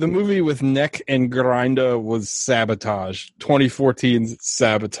 Oh, the movie with Neck and Grinder was Sabotage. 2014's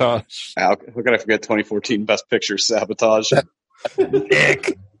Sabotage. How could I forget 2014 Best Picture Sabotage?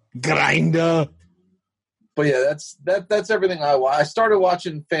 Neck Grinder. But yeah, that's everything I watch. I started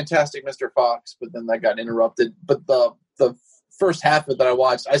watching Fantastic Mr. Fox, but then that got interrupted. But the first half of it that I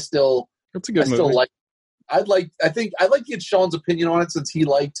watched, that's a good movie. Still like. I'd like to get Sean's opinion on it since he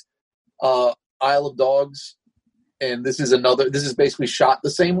liked Isle of Dogs, and this is basically shot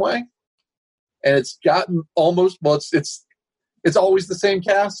the same way, and it's gotten almost it's always the same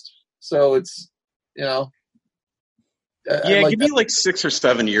cast, so it's give me like 6 or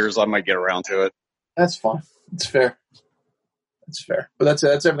 7 years, I might get around to it. That's fine. It's fair. But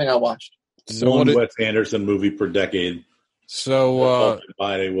that's everything I watched. So one Wes Anderson movie per decade. So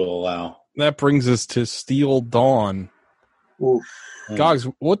they will allow. That brings us to Steel Dawn. Oof. Gogs,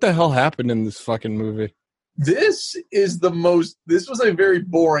 what the hell happened in this fucking movie? This was a very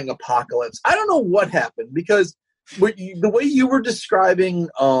boring apocalypse. I don't know what happened because the way you were describing,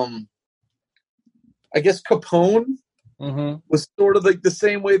 I guess Capone was sort of like the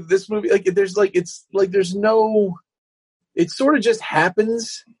same way this movie. Like it sort of just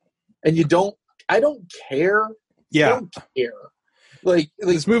happens, and I don't care. Yeah, I don't care. Like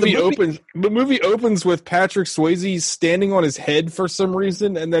this movie opens. The movie opens with Patrick Swayze standing on his head for some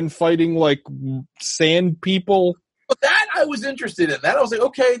reason, and then fighting like sand people. But that I was interested in. That I was like,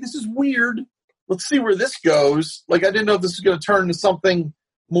 okay, this is weird. Let's see where this goes. Like I didn't know if this was going to turn into something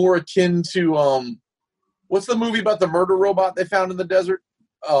more akin to what's the movie about the murder robot they found in the desert?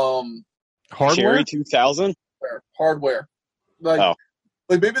 Hardware. Cherry 2000. Hardware. Like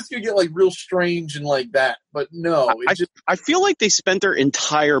maybe it's gonna get like real strange and like that, but no. I feel like they spent their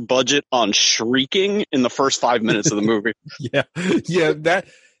entire budget on shrieking in the first 5 minutes of the movie. yeah. That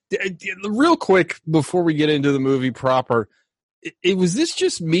real quick before we get into the movie proper, was this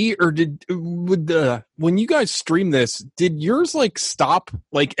just me or when you guys stream this, did yours like stop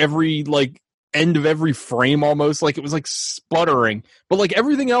like every like end of every frame almost. Like it was like sputtering, but like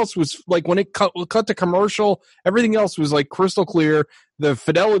everything else was like when it cut to commercial, everything else was like crystal clear. The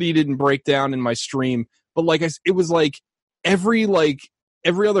fidelity didn't break down in my stream, but like it was like every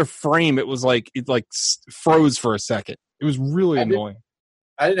other frame, it was like it like froze for a second. It was really annoying.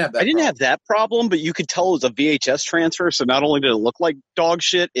 I didn't have that problem, but you could tell it was a VHS transfer. So not only did it look like dog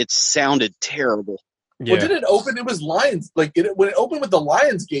shit, it sounded terrible. Yeah. Well, did it open? It was Lions. Like when it opened with the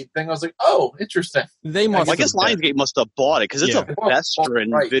Lionsgate thing, I was like, "Oh, interesting." They must. I guess Lionsgate must have bought it because it's a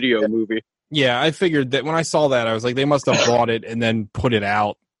Vestron video movie. Yeah, I figured that when I saw that, I was like, they must have bought it and then put it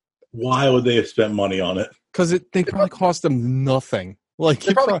out. Why would they have spent money on it? Because they probably cost them nothing. Like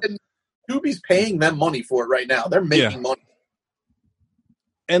Tubi's paying them money for it right now. They're making money.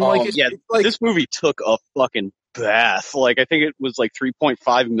 And this movie took a fucking bath. Like I think it was like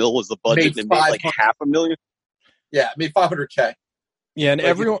 3.5 mil was the budget, and it made like $500,000. Yeah, it made $500K. Yeah, and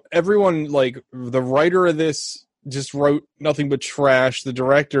everyone like the writer of this just wrote nothing but trash. The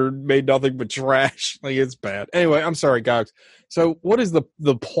director made nothing but trash. Like it's bad. Anyway, I'm sorry, guys. So, what is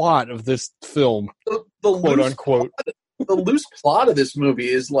the plot of this film? The quote unquote. The loose plot of this movie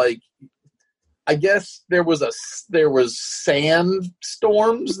is like, I guess there was sand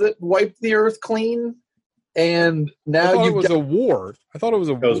storms that wiped the earth clean, and now it was a war. I thought it was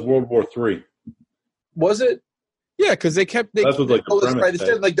a war. It was World War III. Was it? Yeah, because they that's what like the premise. Right. They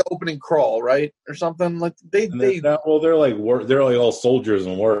said like the opening crawl, right, or something like they're like all soldiers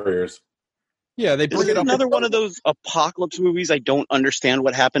and warriors. Yeah, they bring it up. Another one of those apocalypse movies. I don't understand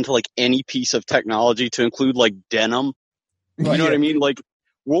what happened to like any piece of technology to include like denim. You know what I mean? Like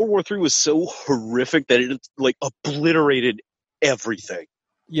World War III was so horrific that it like obliterated everything.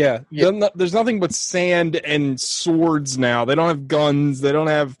 Yeah. There's nothing but sand and swords now. They don't have guns. They don't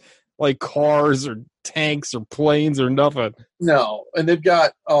have like cars or tanks or planes or nothing. No, and they've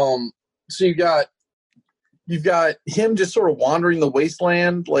got so you've got him just sort of wandering the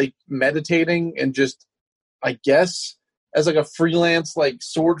wasteland, like meditating and just, I guess, as like a freelance like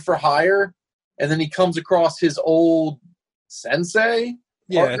sword for hire, and then he comes across his old sensei.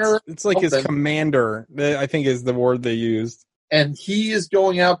 Yeah, it's like his commander, I think is the word they used. And he is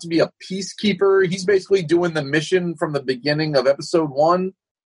going out to be a peacekeeper. He's basically doing the mission from the beginning of episode 1.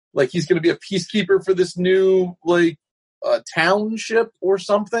 Like he's going to be a peacekeeper for this new like township or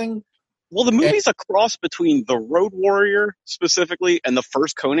something. Well, the movie's a cross between The Road Warrior specifically and the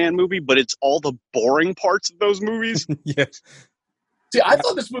first Conan movie, but it's all the boring parts of those movies. Yes. See, I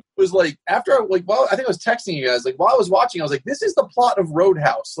thought this movie was like I think I was texting you guys like while I was watching, I was like, this is the plot of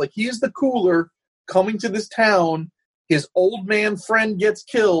Roadhouse. Like he is the cooler coming to this town. His old man friend gets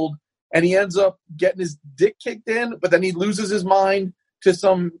killed, and he ends up getting his dick kicked in, but then he loses his mind to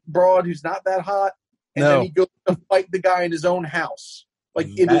some broad who's not that hot, and then he goes to fight the guy in his own house. Like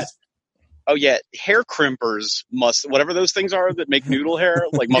it is. Oh yeah, hair crimpers whatever those things are that make noodle hair,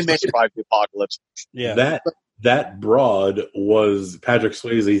 like must have survived the apocalypse. Yeah, that broad was Patrick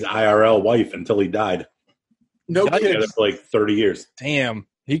Swayze's IRL wife until he died. No kidding. For like 30 years. Damn,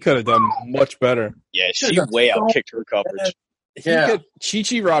 he could have done much better. Yeah, she way outkicked her coverage.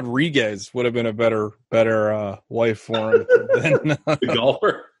 Chichi Rodriguez would have been a better wife for him than the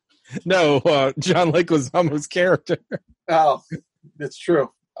golfer. No, John Leguizamo's character. Oh, that's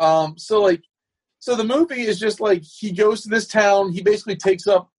true. So the movie is just like he goes to this town. He basically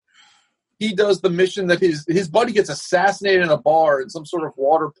he does the mission that his buddy gets assassinated in a bar in some sort of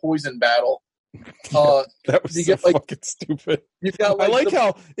water poison battle. That was so fucking stupid. I like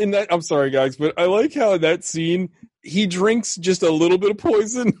how in that. I'm sorry, guys, but I like how in that scene he drinks just a little bit of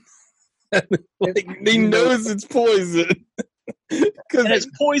poison. Like he knows it's poison. And it's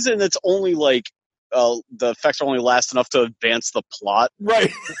poison that's only like the effects only last enough to advance the plot.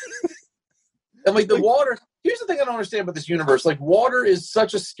 Right. And like the water, here's the thing I don't understand about this universe. Like water is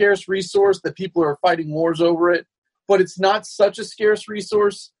such a scarce resource that people are fighting wars over it, but it's not such a scarce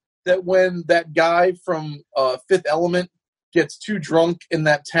resource that when that guy from Fifth Element gets too drunk in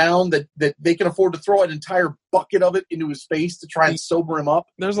that town that they can afford to throw an entire bucket of it into his face to try and sober him up.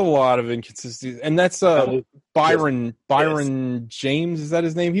 There's a lot of inconsistencies. And that's Byron James, is that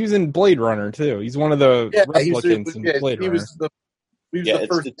his name? He was in Blade Runner too. He's one of the replicants in Blade Runner.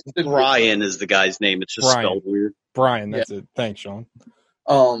 It's Brian is the guy's name. It's just spelled weird. Brian, that's it. Thanks, Sean.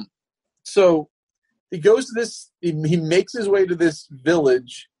 So he goes to this, he makes his way to this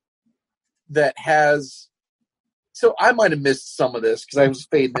village that has, so I might have missed some of this because I was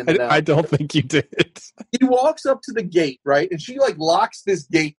fading in and out. I don't think you did. He walks up to the gate, right? And she like locks this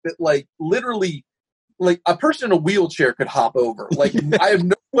gate that like literally like a person in a wheelchair could hop over. Like I have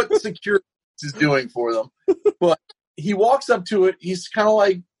no what security is doing for them. But he walks up to it. He's kind of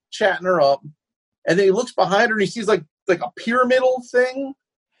like chatting her up. and then he looks behind her and he sees like a pyramidal thing.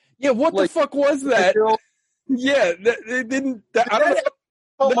 Yeah, what the fuck was that? Yeah, they didn't. I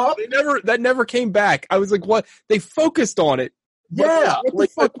don't know. That never came back. I was like, what? They focused on it. Yeah, what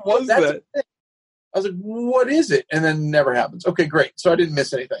the fuck was that? I was like, what is it? And then it never happens. Okay, great. So I didn't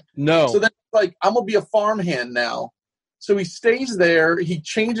miss anything. No. So then, like, I'm going to be a farmhand now. So he stays there. He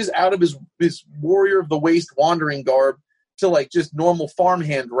changes out of his Warrior of the Waste wandering garb to, like, just normal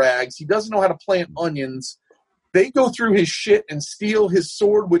farmhand rags. He doesn't know how to plant onions. They go through his shit and steal his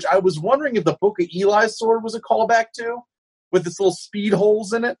sword, which I was wondering if the Book of Eli's sword was a callback to, with its little speed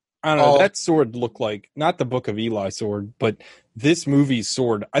holes in it. I don't know. That sword looked like, not the Book of Eli sword, but this movie's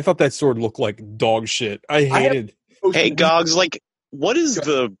sword. I thought that sword looked like dog shit. I hated. Hey, Gogs, like, what is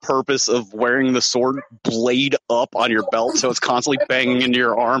the purpose of wearing the sword blade up on your belt so it's constantly banging into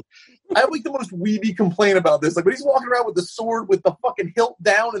your arm? I have like the most weeby complaint about this. Like when he's walking around with the sword with the fucking hilt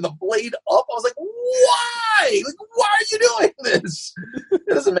down and the blade up, I was like, why? Like, why are you doing this? It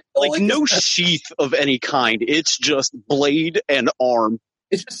doesn't make like no sheath of any kind. It's just blade and arm.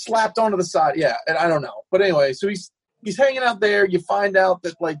 It's just slapped onto the side. Yeah, and I don't know. But anyway, so he's hanging out there. You find out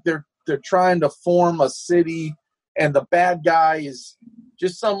that like they're trying to form a city, and the bad guy is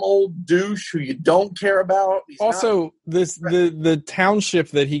just some old douche who you don't care about. He's also, the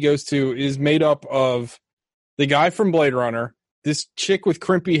township that he goes to is made up of the guy from Blade Runner, this chick with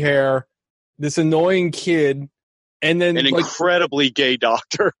crimpy hair, this annoying kid, and then an incredibly gay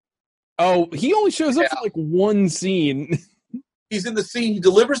doctor. Oh, he only shows up for like one scene. He's in the scene. He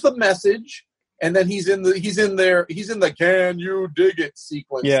delivers the message, and then he's in the "Can you dig it"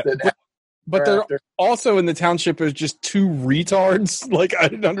 sequence. Yeah, but they're also in the township as just two retards. Like I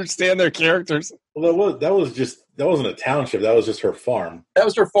didn't understand their characters. Well, that wasn't a township. That was just her farm. That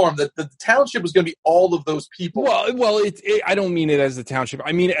was her farm. The township was going to be all of those people. Well, I don't mean it as the township.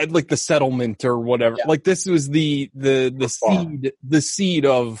 I mean like the settlement or whatever. Yeah. Like this was the seed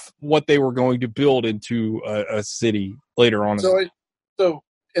of what they were going to build into a city later on.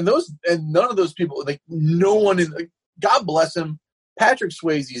 And none of those people, like no one in. God bless him. Patrick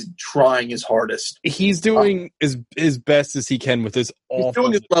Swayze is trying his hardest. He's doing his best as he can with his awful. He's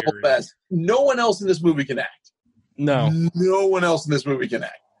doing his level best. No one else in this movie can act. No one else in this movie can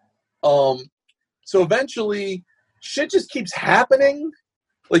act. So eventually, shit just keeps happening.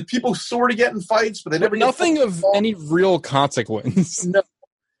 Like people sort of get in fights, but they never. Nothing of any real consequence. No.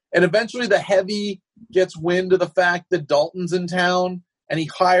 And eventually, the heavy gets wind of the fact that Dalton's in town, and he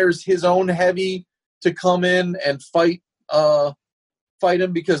hires his own heavy to come in and fight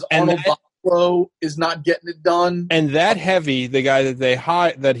him because Arnold Vosloo is not getting it done. And that heavy, the guy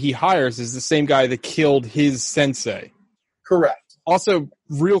that he hires, is the same guy that killed his sensei. Correct. Also,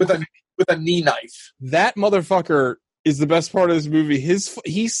 with a knee knife. That motherfucker is the best part of this movie.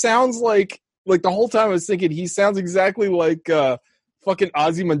 He sounds like the whole time I was thinking he sounds exactly like fucking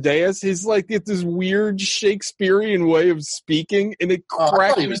Ozymandias. He's like this weird Shakespearean way of speaking, and it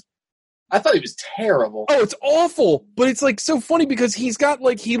cracked me. I thought he was terrible. Oh, it's awful, but it's like so funny because he's got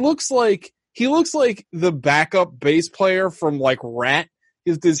like he looks like the backup bass player from like Rat.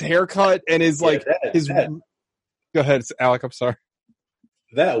 His haircut and his like his. Go ahead, Alec. I'm sorry.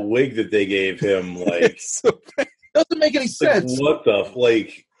 That wig that they gave him, like, doesn't make any sense. What the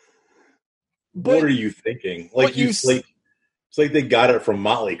what are you thinking? Like it's like they got it from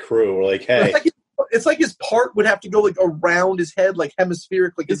Motley Crue. We're like, hey. It's like his part would have to go like around his head, like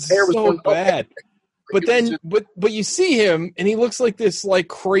hemispheric, like his hair was so bad. But then, but you see him, and he looks like this like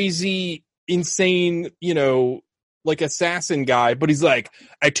crazy, insane, like assassin guy. But he's like,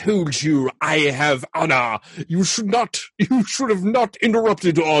 "I told you, I have honor. You should have not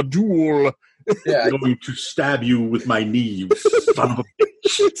interrupted our duel." Yeah, I'm going to stab you with my knee, you son of a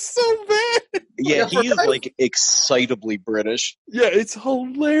bitch. It's so bad. Yeah, he is like excitably British. Yeah, it's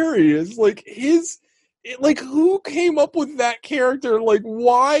hilarious. Like who came up with that character? Like,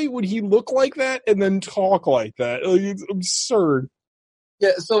 why would he look like that and then talk like that? Like, it's absurd.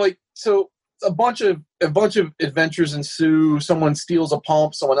 Yeah, so a bunch of adventures ensue. Someone steals a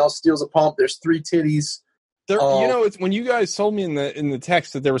pump. Someone else steals a pump. There's 3 titties. It's when you guys told me in the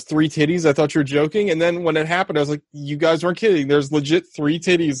text that there was 3 titties, I thought you were joking, and then when it happened, I was like, "You guys weren't kidding. There's legit 3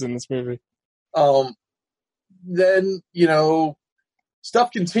 titties in this movie." Then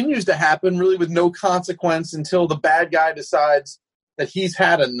stuff continues to happen, really with no consequence until the bad guy decides that he's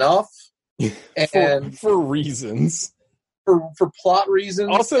had enough, and for reasons, for plot reasons.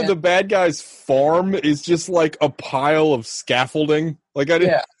 Also, the bad guy's farm is just like a pile of scaffolding. Like I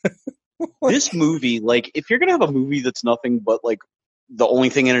didn't. Yeah. This movie, like, if you're gonna have a movie that's nothing but like the only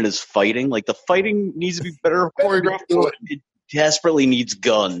thing in it is fighting, like the fighting needs to be better choreographed. It desperately needs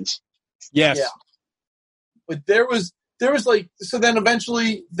guns. Yes. Yeah. But there was like, so then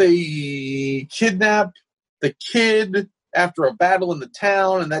eventually they kidnap the kid after a battle in the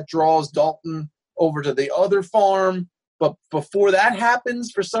town, and that draws Dalton over to the other farm. But before that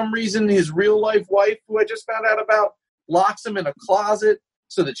happens, for some reason, his real-life wife, who I just found out about, locks him in a closet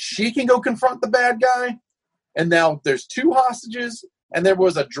so that she can go confront the bad guy. And now there's 2 hostages, and there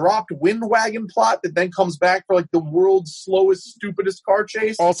was a dropped wind wagon plot that then comes back for, like, the world's slowest, stupidest car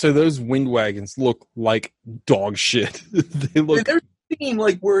chase. Also, those wind wagons look like dog shit. They look... There's a scene,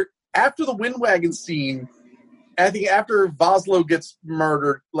 like, where after the wind wagon scene, I think after Vosloo gets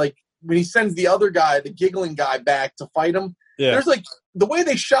murdered, like, when he sends the other guy, the giggling guy, back to fight him, there's, like, the way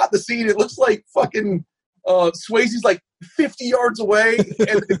they shot the scene, it looks like fucking Swayze's, like, 50 yards away,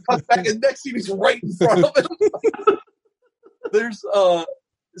 and it cuts back, and next scene he's right in front of him. There's,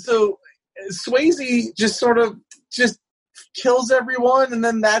 so Swayze just sort of just kills everyone, and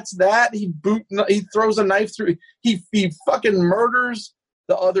then that's that. He throws a knife through, he fucking murders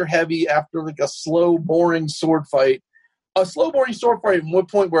the other heavy after, like, a slow, boring sword fight. A slow, boring sword fight at one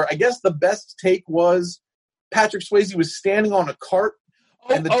point where I guess the best take was Patrick Swayze was standing on a cart.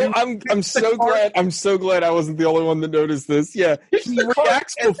 And I'm so glad I wasn't the only one that noticed this. Yeah, he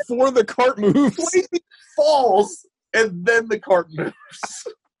reacts before the cart moves. Swayze falls, and then the cart moves.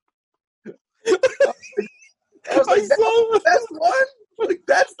 I was like, that's one? Like,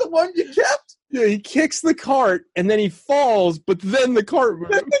 that's the one you kept? Yeah, he kicks the cart, and then he falls, but then the cart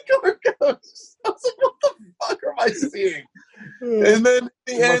moves. Then the cart goes. I was like, what the fuck am I seeing? And then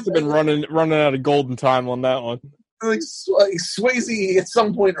he must have been running out of golden time on that one. Like Swayze, at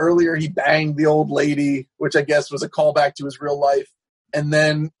some point earlier, he banged the old lady, which I guess was a callback to his real life. And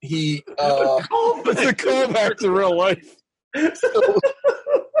then he... it's a callback to real life. So,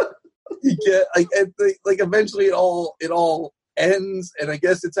 you get eventually it all ends, and I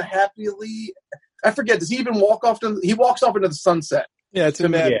guess it's a happily... I forget, does he even walk off he walks off into the sunset. Yeah, it's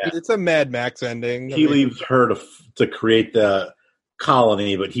a Mad Max ending. He leaves her to create the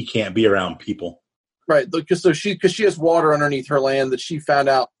colony, but he can't be around people. Right, because she has water underneath her land that she found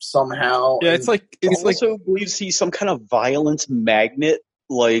out somehow. Yeah, it's also believes he's some kind of violence magnet,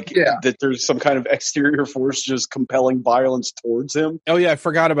 that there's some kind of exterior force just compelling violence towards him. Oh yeah, I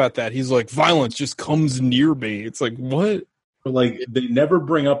forgot about that. He's like, violence just comes near me. It's like, what? But they never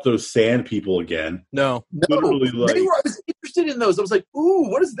bring up those sand people again. No. Literally, I was interested in those. I was like, ooh,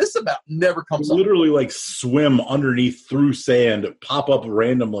 what is this about? Never comes up. Literally, swim underneath through sand, pop up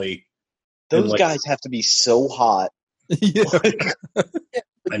randomly. Those guys have to be so hot. Yeah.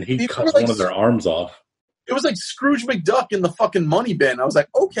 And he cuts one of their arms off. It was like Scrooge McDuck in the fucking money bin. I was like,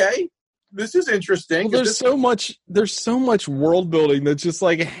 okay, this is interesting. Well, there's so much world building that's just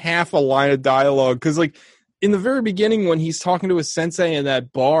like half a line of dialogue. Because in the very beginning, when he's talking to his sensei in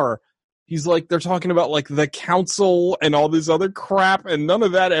that bar, he's like, they're talking about like the council and all this other crap, and none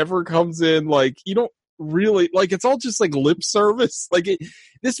of that ever comes in. Like, you don't really it's all just like lip service.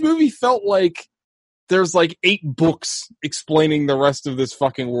 This movie felt like there's like 8 books explaining the rest of this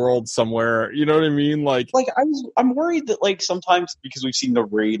fucking world somewhere. You know what I mean? I'm worried that sometimes, because we've seen The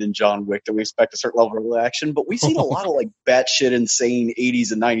Raid and John Wick, that we expect a certain level of action, but we've seen a lot of batshit insane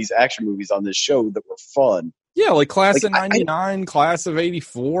 80s and 90s action movies on this show that were fun. Yeah, Class of 99, Class of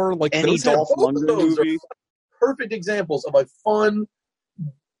 84, any Dolph Lundgren movie. Perfect examples of a fun,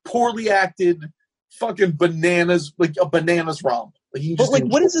 poorly acted, fucking bananas, a bananas romp.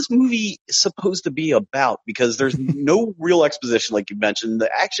 What is this movie supposed to be about? Because there's no real exposition, like you mentioned. The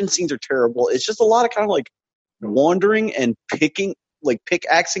action scenes are terrible. It's just a lot of kind of wandering and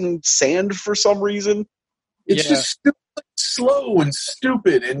pickaxing sand for some reason. It's just slow and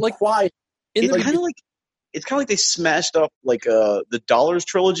stupid and quiet. It's kind of like they smashed up the Dollars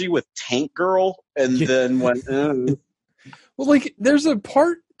trilogy with Tank Girl, and then went. Well, there's a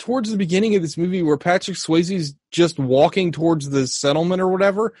part towards the beginning of this movie where Patrick Swayze's just walking towards the settlement or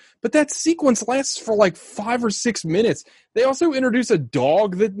whatever, but that sequence lasts for 5 or 6 minutes. They also introduce a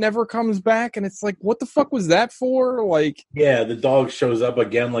dog that never comes back, and it's like, what the fuck was that for? Yeah, the dog shows up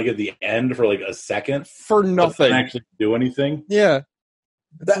again at the end for a second for nothing. Doesn't actually do anything. Yeah,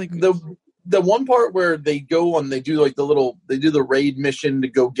 the one part where they go on, they do the raid mission to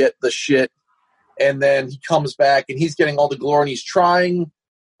go get the shit, and then he comes back and he's getting all the glory, and he's trying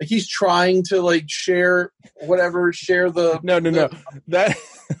to share the... No. That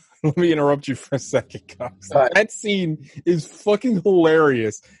let me interrupt you for a second, Cox. That scene is fucking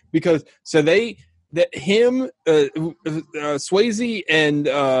hilarious because Swayze and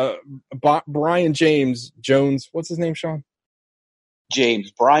Brian Jones, what's his name, Sean?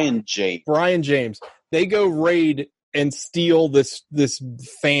 Brian James. They go raid and steal this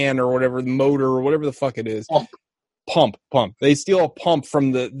fan or whatever, the motor or whatever the fuck it is. Pump. They steal a pump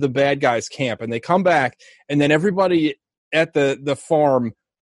from the bad guys' camp, and they come back, and then everybody at the farm,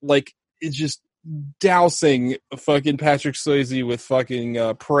 like, is just dousing fucking Patrick Swayze with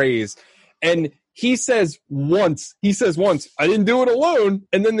fucking praise. And he says once, I didn't do it alone.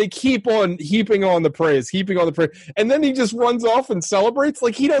 And then they keep on heaping on the praise. And then he just runs off and celebrates.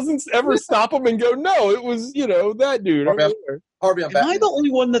 Like, he doesn't ever stop him and go, no, it was, that dude. Harvey, Am I the only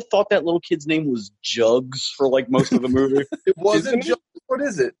one that thought that little kid's name was Jugs for like most of the movie? It wasn't Jugs. What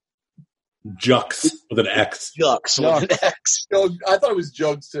is it? Jux with an X. Jux with an X. I thought it was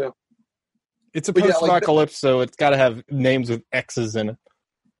Jugs too. It's a post-apocalypse, so it's got to have names with X's in it.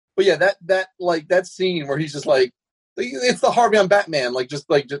 But yeah, that scene where he's just like, it's the Harvey on Batman. Like, just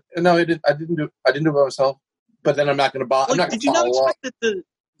no, I didn't do it by myself. But then I'm not going to bother. Like, did you not expect that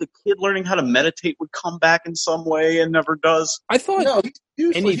the kid learning how to meditate would come back in some way and never does? I thought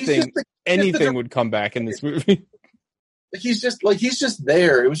anything would come back in this movie. He's just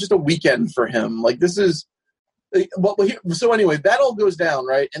there. It was just a weekend for him. Like, this is so anyway, that all goes down,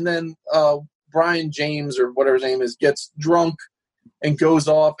 right? And then Brian James or whatever his name is gets drunk and goes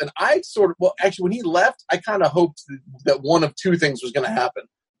off. And I when he left, I kind of hoped that one of two things was going to happen.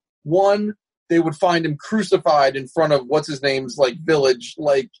 One, they would find him crucified in front of what's his name's like village,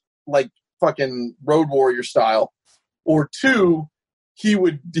 like fucking Road Warrior style. Or two, he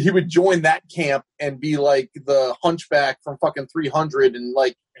would join that camp and be like the hunchback from fucking 300 and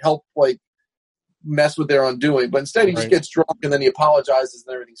like help like mess with their undoing. But instead he just gets drunk and then he apologizes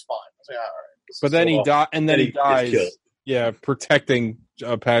and everything's fine. I was like, all right. But then he dies. Yeah, protecting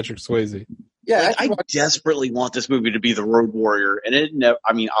Patrick Swayze. Yeah, I desperately want this movie to be the Road Warrior, and it never.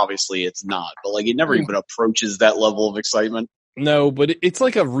 I mean, obviously it's not, but like it never even approaches that level of excitement. No, but it's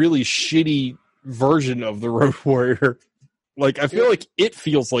like a really shitty version of the Road Warrior. Like, I feel like it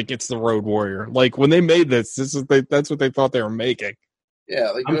feels like it's the Road Warrior. Like, when they made that's what they thought they were making.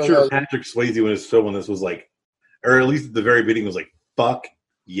 Yeah, like, I'm sure Patrick Swayze when he was filming this was like, or at least at the very beginning was like, fuck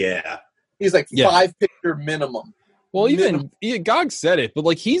yeah. He's like 5 picture minimum. Well, Gog said it, but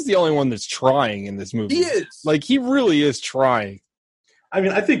like he's the only one that's trying in this movie. He is. Like, he really is trying. I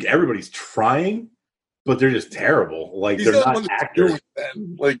mean, I think everybody's trying, but they're just terrible. Like, they're not actors.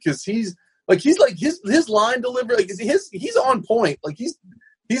 Like, because he's like his line delivery, like he's on point. Like he's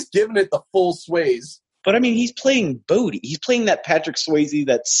giving it the full Swayze. But I mean, he's playing Bodhi. He's playing that Patrick Swayze,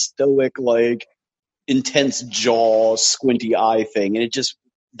 that stoic, like intense jaw, squinty eye thing, and it just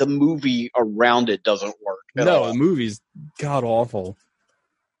the movie around it doesn't work. No, the movie's god awful.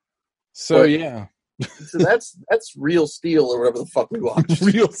 So yeah. So that's Real Steel or whatever the fuck we watched.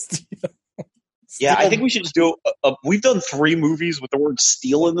 Real Steel. Yeah, I think we should just do we've done 3 movies with the word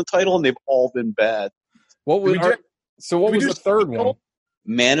steel in the title, and they've all been bad. What was the third one?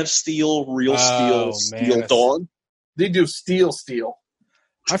 Man of Steel, Real Steel, Steel Dawn. They do Steel.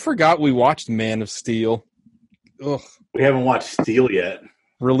 I forgot we watched Man of Steel. Ugh. We haven't watched Steel yet.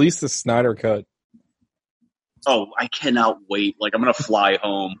 Release the Snyder Cut. Oh, I cannot wait. Like, I'm going to fly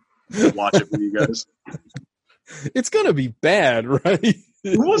home and watch it with you guys. It's going to be bad, right?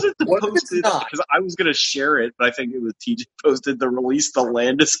 Who was it that posted? Because I was going to share it, but I think it was TJ posted the Release the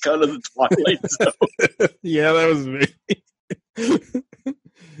Landis cut of the Twilight Zone. Yeah, that was me.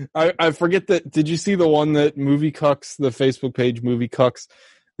 I forget that. Did you see the one that Movie Cucks, the Facebook page Movie Cucks?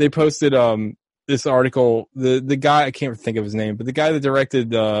 They posted this article. The guy, I can't think of his name, but the guy that directed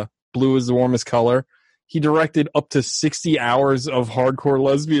Blue is the Warmest Color, he directed up to 60 hours of hardcore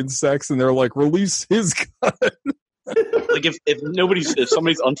lesbian sex, and they're like, release his cut. Like, if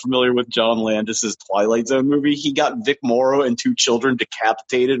somebody's unfamiliar with John Landis's Twilight Zone movie, he got Vic Morrow and 2 children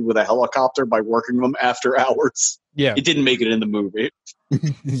decapitated with a helicopter by working them after hours. Yeah. It didn't make it in the movie.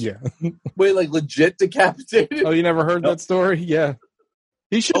 Yeah. Wait, like legit decapitated? Oh, you never heard that story? Yeah.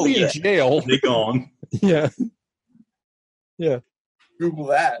 He should be in jail. They gone. Yeah. Yeah. Google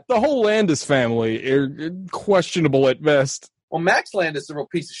that. The whole Landis family are questionable at best. Well, Max Landis is a real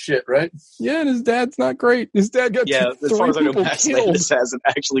piece of shit, right? Yeah, and his dad's not great. His dad got as far as I know, Max Landis hasn't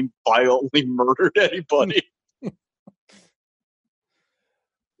actually violently murdered anybody.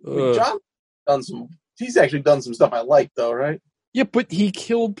 John he's actually done some stuff I like, though, right? Yeah, but he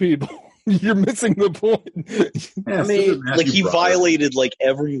killed people. You're missing the point. Yeah, I mean, like, he violated like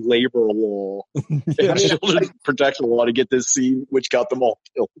every labor law, children's protection law to get this scene, which got them all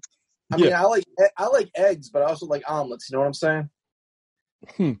killed. I mean, I like eggs, but I also like omelets. You know what I'm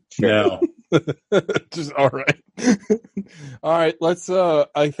saying? No. Just all right. All right. Let's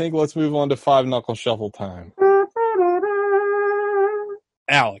move on to 5 Knuckle Shuffle time.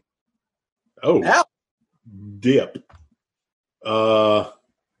 Alec. Oh. Alec. dip.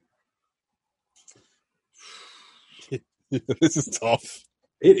 This is tough.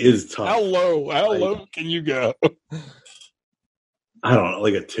 It is tough. How low can you go? I don't know,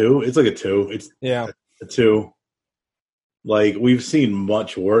 like a 2. It's like a 2. It's a 2. Like we've seen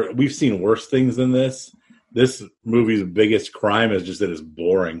much worse. We've seen worse things than this. This movie's biggest crime is just that it's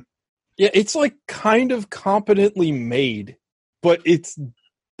boring. Yeah, it's like kind of competently made, but it's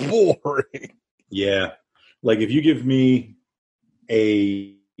boring. Yeah, like if you give me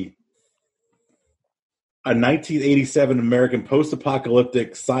a 1987 American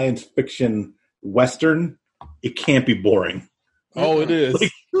post-apocalyptic science fiction western, it can't be boring. Oh, it is.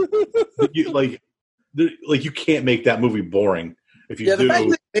 Like you can't make that movie boring. If you the fact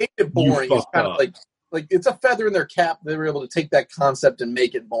that they made it boring is kind of up. like it's a feather in their cap. They were able to take that concept and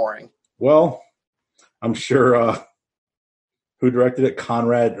make it boring. Well, I'm sure who directed it,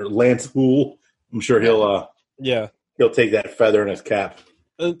 Conrad or Lance Hool. I'm sure he'll take that feather in his cap.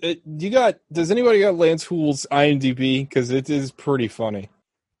 Does anybody got Lance Hool's IMDb? Because it is pretty funny.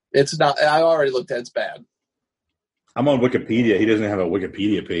 It's not. I already looked at it. It's bad. I'm on Wikipedia. He doesn't have a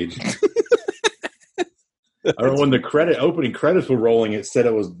Wikipedia page. I remember when the opening credits were rolling, it said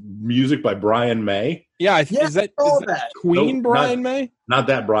it was music by Brian May. Yeah, is that Queen Brian May? Not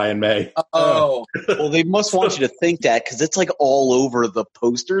that Brian May. Oh. Well, they must want you to think that because it's like all over the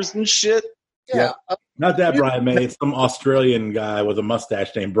posters and shit. Yeah. Not that Brian May. It's some Australian guy with a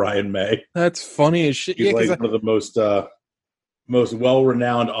mustache named Brian May. That's funny as shit. He's one of the most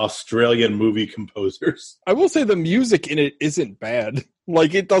well-renowned Australian movie composers. I will say the music in it isn't bad.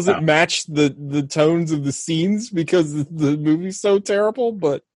 Like, it doesn't match the tones of the scenes because the movie's so terrible,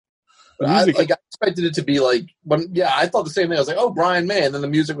 but I expected it to be like, I thought the same thing. I was like, oh, Brian May. And then the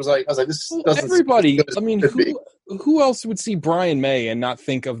music was like, this doesn't. Everybody, who else would see Brian May and not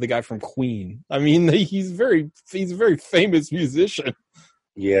think of the guy from Queen? I mean, he's a very famous musician.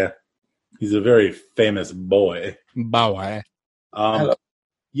 Yeah. He's a very famous boy. Boy.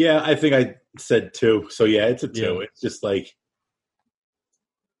 Yeah, I think I said 2. So yeah, it's a 2. Yeah. It's just like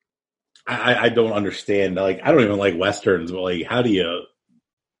I don't understand. Like I don't even like westerns, but like how do you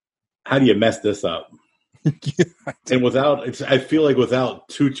mess this up? And I feel like without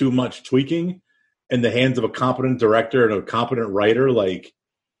too much tweaking in the hands of a competent director and a competent writer, like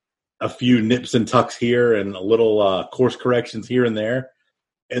a few nips and tucks here and a little course corrections here and there,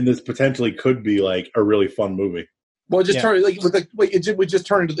 and this potentially could be like a really fun movie. Well, it would just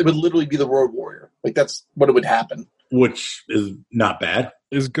turn into, it would literally be the Road Warrior. Like that's what it would happen. Which is not bad.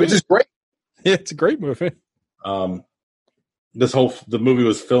 It's good. Which is great. Yeah, it's a great movie. The movie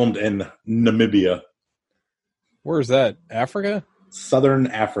was filmed in Namibia. Where is that? Africa? Southern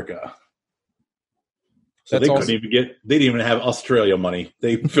Africa. So they didn't even have Australia money.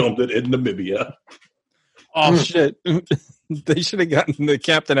 They filmed it in Namibia. Oh shit. They should have gotten the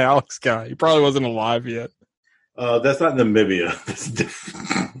Captain Alex guy. He probably wasn't alive yet. That's not Namibia. That's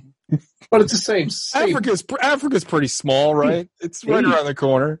different. But it's the same. Africa's pretty small, right? It's right around the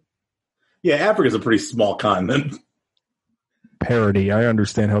corner. Yeah, Africa's a pretty small continent. Parody. I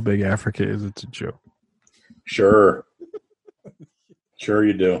understand how big Africa is. It's a joke. Sure. Sure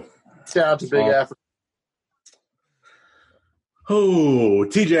you do. Shout out to Big Africa. Oh,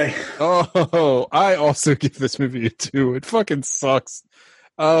 TJ. Oh, I also give this movie a 2. It fucking sucks.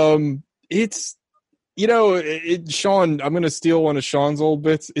 It's, Sean, I'm going to steal one of Sean's old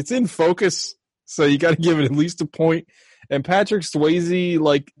bits. It's in focus, so you got to give it at least a point. And Patrick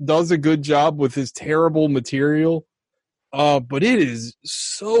Swayze, does a good job with his terrible material. But it is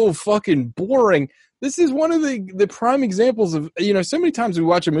so fucking boring. This is one of the prime examples of, so many times we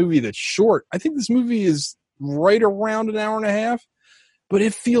watch a movie that's short. I think this movie is right around an hour and a half, but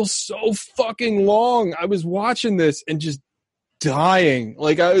it feels so fucking long. I was watching this and just dying.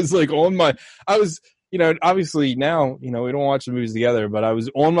 Obviously now, we don't watch the movies together, but I was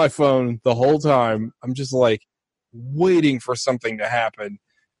on my phone the whole time. I'm just waiting for something to happen.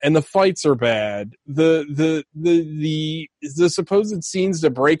 And the fights are bad. The supposed scenes to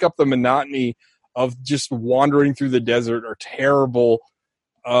break up the monotony of just wandering through the desert are terrible.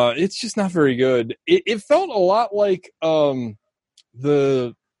 It's just not very good. It felt a lot like I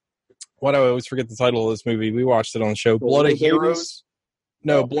always forget the title of this movie. We watched it on the show, Blood of Heroes.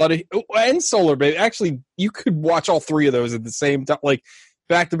 No, and Solar Baby. Actually, you could watch all three of those at the same time,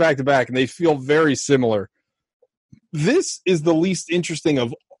 back to back to back, and they feel very similar. This is the least interesting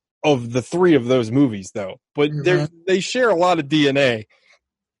of the three of those movies, though. But they share a lot of DNA,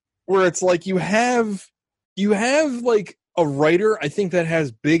 where it's you have a writer, I think, that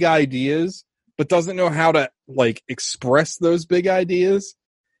has big ideas, but doesn't know how to express those big ideas,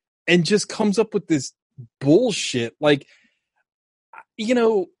 and just comes up with this bullshit. Like, you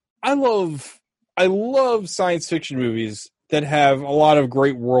know, I love science fiction movies that have a lot of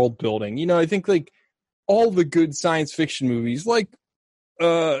great world building. You know, I think like all the good science fiction movies, like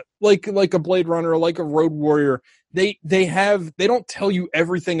a Blade Runner, like a Road Warrior, they don't tell you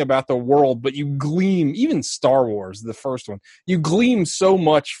everything about the world, but you glean, even Star Wars, the first one, you glean so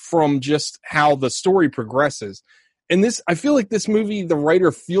much from just how the story progresses. And this, I feel like this movie, the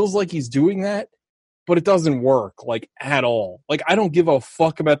writer feels like he's doing that, but it doesn't work, like, at all. Like, I don't give a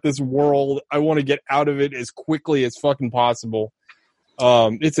fuck about this world. I want to get out of it as quickly as fucking possible.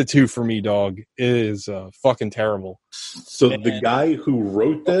 It's a 2 for me, dog. It is fucking terrible. So the guy who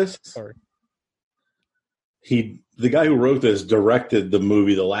wrote this, the guy who wrote this directed the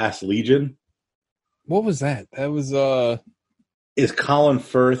movie The Last Legion. What was that? That was is Colin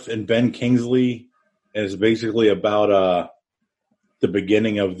Firth and Ben Kingsley, and it's basically about the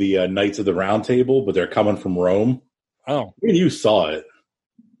beginning of the Knights of the Round Table, but they're coming from Rome. Oh, I mean, you saw it.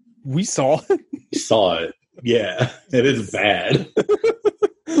 We saw it. You saw it. Yeah, it is bad.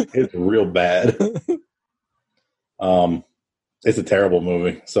 It's real bad. It's a terrible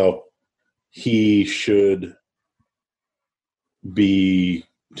movie. So he should he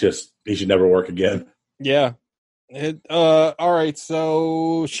should never work again. Yeah. All right.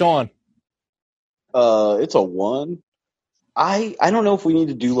 So Sean, it's a 1. I don't know if we need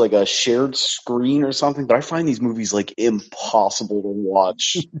to do like a shared screen or something, but I find these movies like impossible to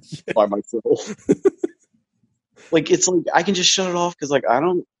watch by myself. Like, it's like I can just shut it off because like I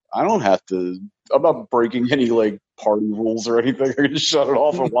don't have to. I'm not breaking any like party rules or anything. I can just shut it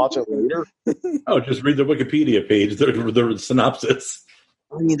off and watch it later. Oh, just read the Wikipedia page, the synopsis.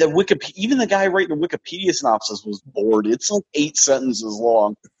 I mean, even the guy writing the Wikipedia synopsis was bored. It's like 8 sentences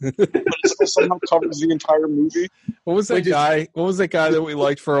long, but it still somehow covers the entire movie. What was that guy? What was that guy that we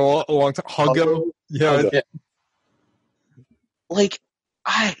liked for a long time? Huggo. Yeah. Huggo. Like,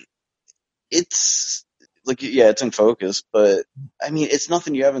 it's like, yeah, it's in focus, but I mean, it's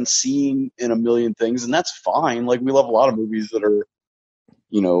nothing you haven't seen in a million things, and that's fine. Like, we love a lot of movies that are,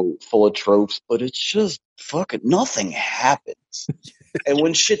 you know, full of tropes, but it's just fucking nothing happens. And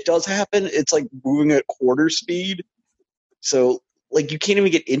when shit does happen, it's like moving at quarter speed. So, like, you can't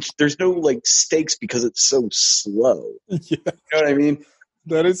even get there's no like stakes because it's so slow. Yeah. You know what I mean?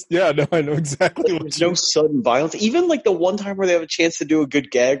 That is, yeah, no, I know exactly like, there's no sudden violence. Even like the one time where they have a chance to do a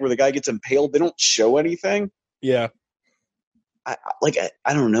good gag where the guy gets impaled, they don't show anything. Yeah. I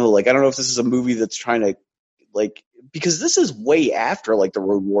don't know. Like, I don't know if this is a movie that's trying to, like, because this is way after like the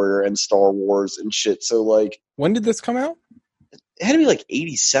Road Warrior and Star Wars and shit. So like, when did this come out? It had to be like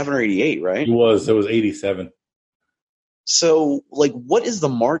 87 or 88, right? It was 87. So like, what is the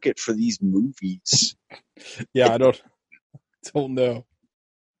market for these movies? Yeah, I don't know.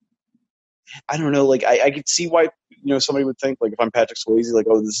 I don't know. Like, I could see why, you know, somebody would think, like, if I'm Patrick Swayze, like,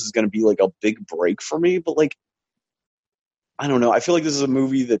 oh, this is going to be, like, a big break for me. But, like, I don't know. I feel like this is a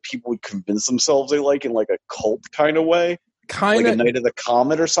movie that people would convince themselves they like in, like, a cult kind of way. Like a Night of the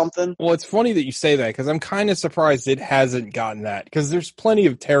Comet or something. Well, it's funny that you say that because I'm kind of surprised it hasn't gotten that, because there's plenty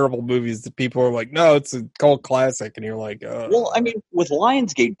of terrible movies that people are like, no, it's a cult classic, and you're like, well, I mean, with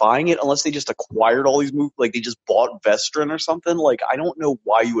Lionsgate buying it, unless they just acquired all these movies, like they just bought Vestron or something, like I don't know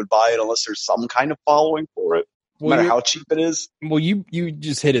why you would buy it unless there's some kind of following for it, no matter how cheap it is. Well, you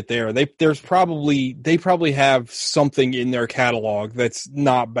just hit it there. They probably have something in their catalog that's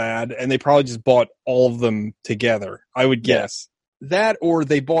not bad, and they probably just bought all of them together, I would guess. That, or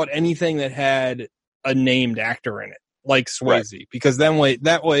they bought anything that had a named actor in it, like Swayze, right. Because that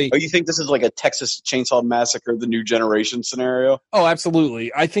way. Oh, you think this is like a Texas Chainsaw Massacre, the New Generation scenario? Oh,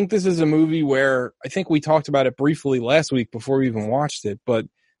 absolutely. I think this is a movie where, I think we talked about it briefly last week before we even watched it, but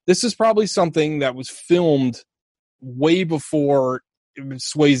this is probably something that was filmed way before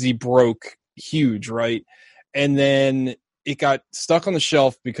Swayze broke huge, right? And then it got stuck on the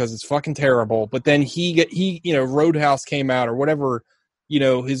shelf because it's fucking terrible. But then he Roadhouse came out, or whatever, you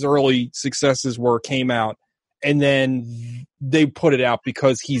know, his early successes came out, and then they put it out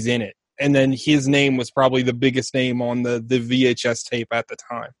because he's in it. And then his name was probably the biggest name on the VHS tape at the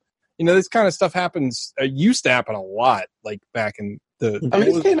time. You know, this kind of stuff used to happen a lot, like back in the. I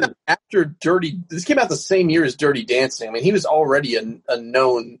mean, this came out after This came out the same year as Dirty Dancing. I mean, he was already a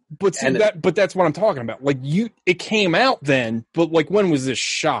known. But that's what I'm talking about. Like, it came out then, but like, when was this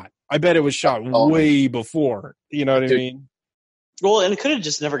shot? I bet it was shot way before. You know what I mean? Well, and it could have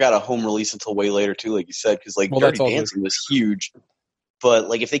just never got a home release until way later too, like you said, because like Dirty Dancing was huge. But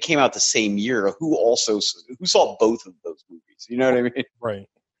like, if they came out the same year, who saw both of those movies? You know what I mean? Right.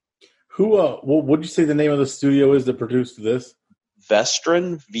 Who? What would you say the name of the studio is that produced this?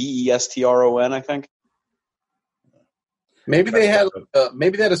 Vestron, Vestron, I think. Maybe they had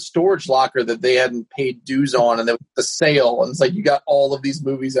a storage locker that they hadn't paid dues on, and there was the sale, and it's like you got all of these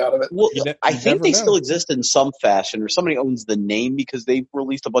movies out of it. Well, You I think they know. still exist in some fashion, or somebody owns the name because they've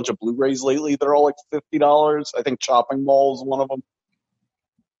released a bunch of Blu-rays lately. They're all like $50. I think Chopping Mall is one of them.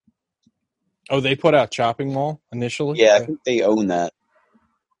 Oh, they put out Chopping Mall initially? Yeah, I think they own that.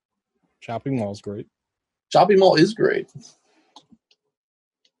 Chopping Mall's great. Chopping Mall is great.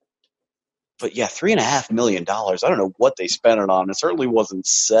 But yeah, $3.5 million. I don't know what they spent it on. It certainly wasn't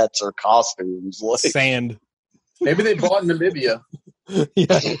sets or costumes. Like Sand. Maybe they bought Namibia.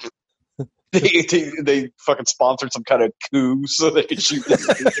 Yeah. they fucking sponsored some kind of coup so they could shoot this.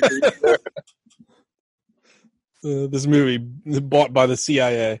 This movie bought by the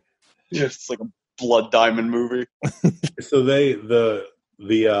CIA. Yeah, it's like a Blood Diamond movie. So the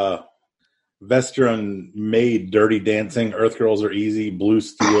Vestron made Dirty Dancing, Earth Girls Are Easy, Blue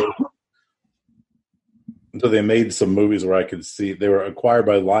Steel. So they made some movies where I could see they were acquired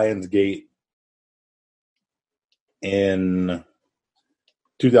by Lionsgate in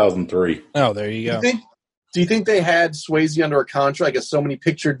 2003. Oh, there you go. Do you think they had Swayze under a contract, a so many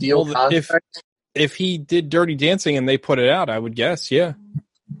picture deal Well, contract? If he did Dirty Dancing and they put it out, I would guess, yeah.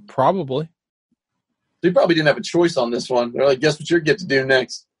 Probably. They probably didn't have a choice on this one. They're like, guess what you get to do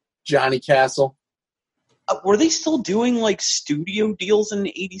next, Johnny Castle. Were they still doing like studio deals in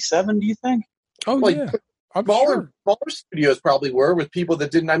 '87? Do you think? Oh, Like, yeah. I'm Smaller sure. studios probably were with people that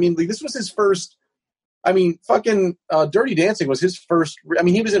didn't. I mean, like, this was his first. I mean, fucking Dirty Dancing was his first. I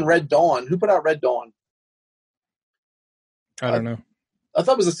mean, he was in Red Dawn. Who put out Red Dawn? I don't know. I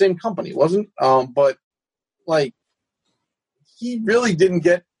thought it was the same company, wasn't? But like, he really didn't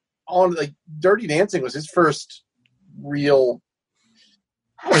get on. Like, Dirty Dancing was his first real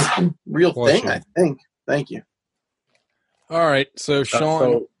thing. I think. Thank you. All right. So,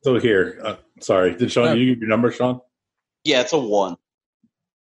 Sean. So here, sorry, did Sean you give your number, Sean? Yeah, it's a 1.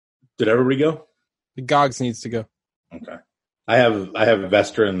 Did everybody go? The Gogs needs to go. Okay, I have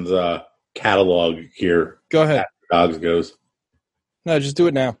Vestron's catalog here. Go ahead. After Dogs goes. No, just do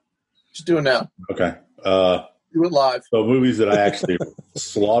it now. Just do it now. Okay. Do it live. So movies that I actually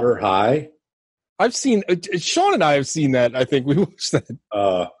Slaughter High. I've seen Sean and I have seen that. I think we watched that.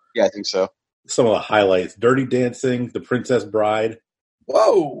 Yeah, I think so. Some of the highlights: Dirty Dancing, The Princess Bride.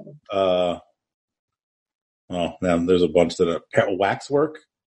 Whoa. Oh, now there's a bunch that are Waxwork.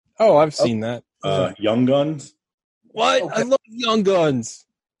 Oh, I've seen that. Young Guns. What? Okay. I love Young Guns.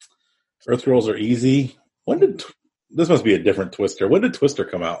 Earth Girls Are Easy. When did this must be a different Twister? When did Twister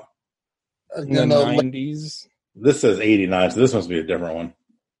come out? In the 90s. This says 89, so this must be a different one.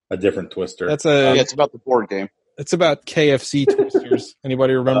 A different Twister. That's Yeah, it's about the board game. It's about KFC Twisters.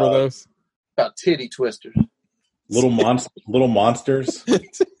 Anybody remember those? About titty twisters. Little Monsters. Little Monster's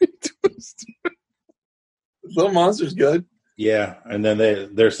good. Yeah, and then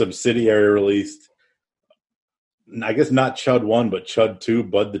their subsidiary released. I guess not Chud 1, but Chud 2,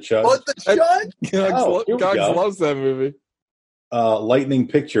 Bud the Chud. What the judge? Oh, here we Gogs go. loves that movie. Lightning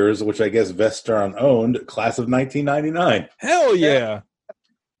Pictures, which I guess Vestron owned, class of 1999. Hell yeah.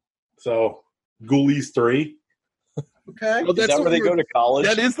 So, Ghoulies 3. Okay. Well, Is that where they go to college?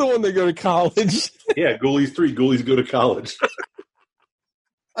 That is the one they go to college. Yeah, Ghoulies 3. Ghoulies go to college.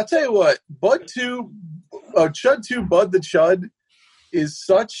 I'll tell you what, Chud 2, Bud the Chud is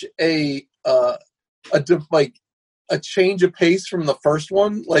such a change of pace from the first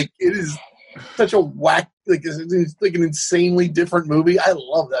one. Like, it is such a whack, like, it's like an insanely different movie. I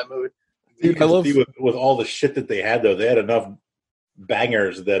love that movie. You can see with all the shit that they had, though, they had enough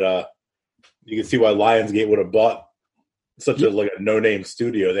bangers that you can see why Lionsgate would have bought such a no-name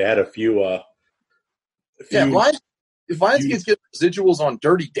studio. They had a few. If Lionsgate gets residuals on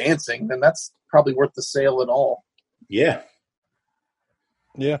Dirty Dancing, then that's probably worth the sale at all. Yeah.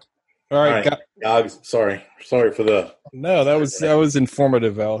 Yeah. All right. Gogs, sorry for the No, that was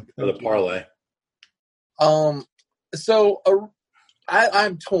informative, Al. for the parlay. So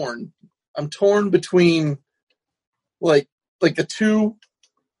I'm torn. I'm torn between like a 2,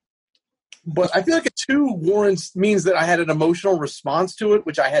 but I feel like a 2 means that I had an emotional response to it,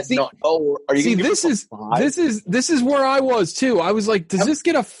 which I had not. Oh, are you? See, gonna give this is where I was too. I was like, does this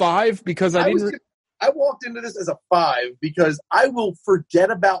get a 5? Because I walked into this as a 5 because I will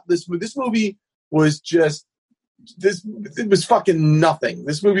forget about this movie. This movie was just it was fucking nothing.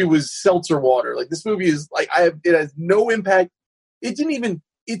 This movie was seltzer water. Like, this movie is like it has no impact. It didn't even.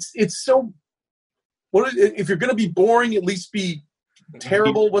 It's so. If you're going to be boring, at least be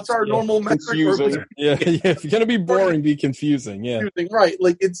terrible. What's our normal metric? Yeah. If you're gonna be boring, be confusing. Yeah. Right.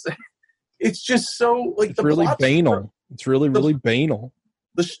 Like, it's just so like it's really banal. It's really banal.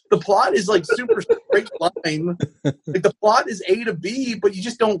 The plot is like super straight line. Like the plot is A to B, but you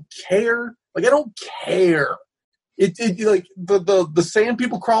just don't care. Like I don't care. It like the sand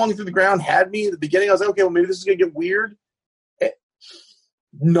people crawling through the ground had me at the beginning. I was like, okay, well maybe this is gonna get weird.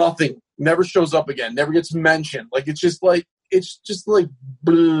 Nothing. Never shows up again. Never gets mentioned. Like it's just like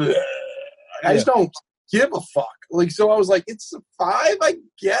bleh. I just don't give a fuck. Like so I was like, it's a 5, I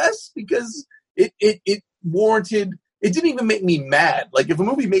guess, because it warranted. It didn't even make me mad. Like if a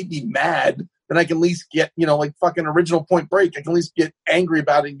movie made me mad, then I can at least get, like fucking Original Point Break. I can at least get angry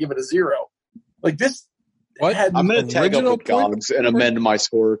about it and give it a 0. Like this. What? I'm going to tag up with Gogs and amend my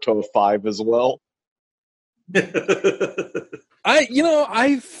score to a 5 as well.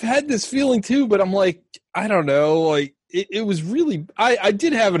 I've had this feeling too, but I'm like, I don't know. Like it was really, I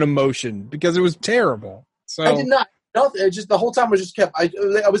did have an emotion because it was terrible. So I did not. Nothing. Just the whole time I just kept. I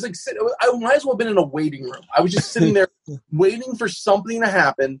was like, I might as well have been in a waiting room. I was just sitting there waiting for something to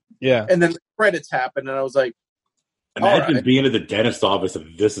happen. Yeah. And then the credits happened, and I was like, imagine being at the dentist office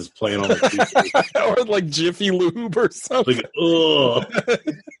if this is playing on the TV. Or like Jiffy Lube or something. Like, ugh.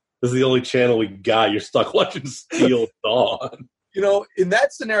 This is the only channel we got. You're stuck watching Steel Dawn. In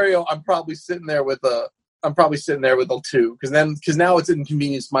that scenario, I'm probably sitting there with a 2 because now it's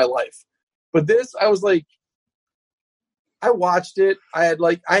inconvenienced my life. But this, I was like, I watched it. I had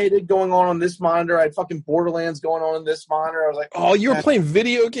it going on this monitor. I had fucking Borderlands going on in this monitor. I was like, oh, you were playing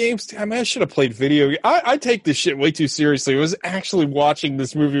video games? Damn, I should have played video games. I take this shit way too seriously. I was actually watching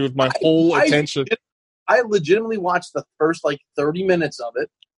this movie with my whole attention. I legitimately watched the first 30 minutes of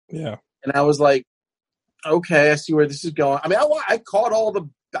it. Yeah. And I was like, okay, I see where this is going. I mean, I caught all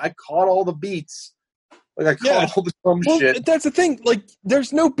the beats. Like I caught all the dumb shit. That's the thing. Like,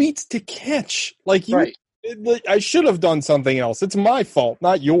 there's no beats to catch. Like right. I should have done something else. It's my fault,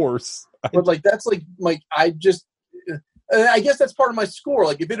 not yours. But that's I guess that's part of my score.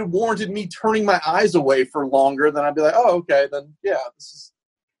 Like if it had warranted me turning my eyes away for longer, then I'd be like, oh, okay, then yeah, this has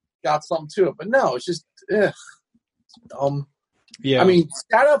got something to it. But no, it's just dumb. Yeah. I mean,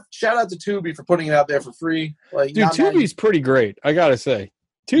 shout out to Tubi for putting it out there for free. Like, dude, Tubi's pretty great. I gotta say.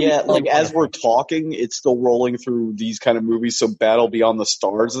 Tubi, as we're talking, it's still rolling through these kind of movies. So Battle Beyond the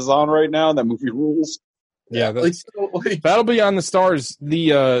Stars is on right now. That movie rules. Yeah, Battle Beyond the Stars.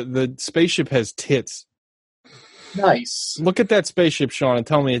 The spaceship has tits. Nice. Look at that spaceship, Sean, and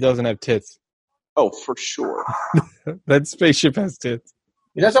tell me it doesn't have tits. Oh, for sure. That spaceship has tits.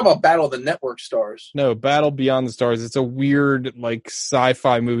 You're not talking about Battle of the Network Stars. No, Battle Beyond the Stars. It's a weird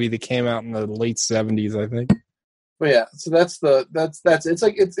sci-fi movie that came out in the late 70s, I think. But yeah, so that's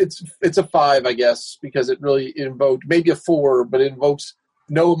it's a 5, I guess, because it really invoked maybe a 4, but it invokes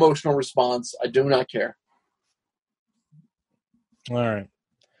no emotional response. I do not care. All right.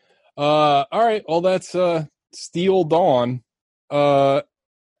 Well, that's Steel Dawn.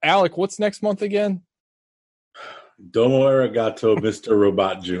 Alec, what's next month again? Domo Arigato, Mr.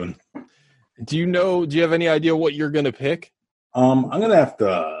 Robot June. Do you have any idea what you're gonna pick? I'm gonna have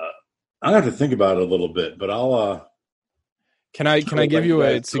to think about it a little bit, but I'll Can I give you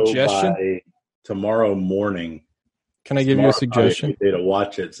a suggestion? Tomorrow morning. Can I give you a suggestion? Day to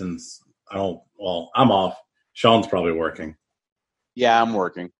watch it since I'm off. Sean's probably working. Yeah, I'm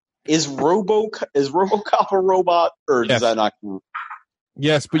working. Is RoboCop a robot, or does that not?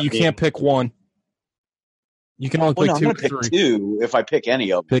 Yes, but you can't pick one. You can only pick 2 or 3. Pick 2 if I pick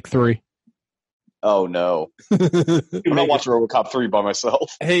any of them. Pick 3. Oh no! I'm not watching RoboCop 3 by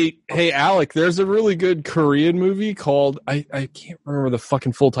myself. Hey, Alec, there's a really good Korean movie called I can't remember the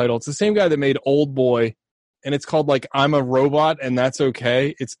fucking full title. It's the same guy that made Old Boy, and it's called I'm a Robot and That's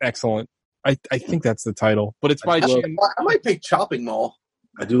Okay. It's excellent. I think that's the title, but it's by. I might pick Chopping Mall.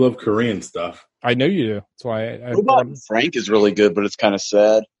 I do love Korean stuff. I know you do. That's why Robot Frank is really good, but it's kind of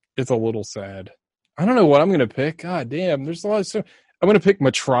sad. It's a little sad. I don't know what I'm going to pick. God damn, there's a lot of stuff. I'm going to pick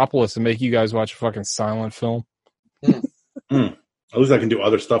Metropolis and make you guys watch a fucking silent film. At least I can do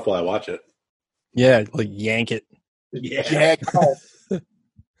other stuff while I watch it. Yeah, yank it. Yeah.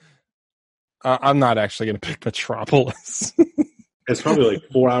 I'm not actually going to pick Metropolis. It's probably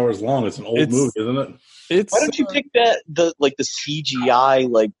 4 hours long. It's an old movie, isn't it? Why don't you pick the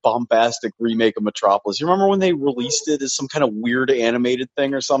CGI bombastic remake of Metropolis? You remember when they released it as some kind of weird animated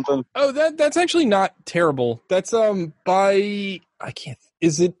thing or something? Oh, that's actually not terrible. That's by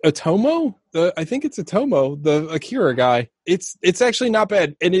is it Otomo? I think it's Otomo, the Akira guy. It's actually not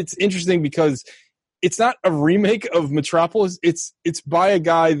bad, and it's interesting because it's not a remake of Metropolis. It's by a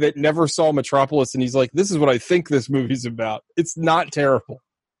guy that never saw Metropolis, and he's like, "This is what I think this movie's about." It's not terrible.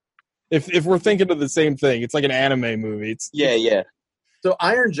 If we're thinking of the same thing, it's like an anime movie. Yeah. So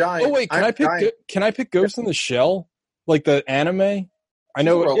Iron Giant. Oh wait, can I pick Ghost in the Shell, like the anime? I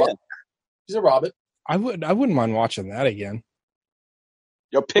know. She's a robot. Yeah. She's a robot. I wouldn't mind watching that again.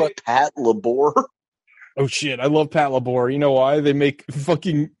 Yo, pick Pat Labor. Oh shit, I love Pat Labor. You know why? They make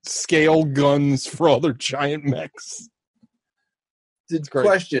fucking scale guns for all their giant mechs. Great.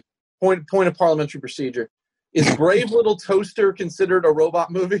 Question. Point of parliamentary procedure. Is Brave Little Toaster considered a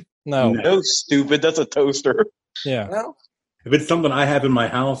robot movie? No. No, stupid. That's a toaster. Yeah. No. If it's something I have in my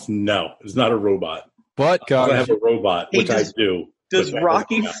house, no, it's not a robot. But I guys, have a robot, Hey, which I do. Does but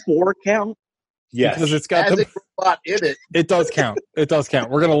Rocky no. 4 count? Yes. because it's got Has the, a robot in it. it does count. It does count.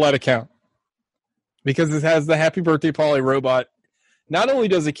 We're gonna let it count because it has the Happy Birthday Polly robot. Not only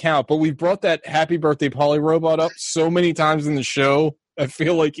does it count, but we've brought that Happy Birthday Polly robot up so many times in the show. I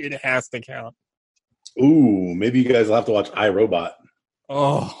feel like it has to count. Ooh, maybe you guys will have to watch iRobot.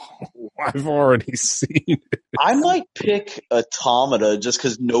 Oh, I've already seen it. I might pick Automata just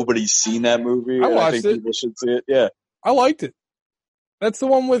because nobody's seen that movie. I and watched think it. people should see it. Yeah. I liked it. That's the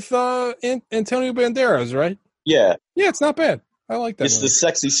one with Antonio Banderas, right? Yeah. Yeah, it's not bad. I like that. It's movie. the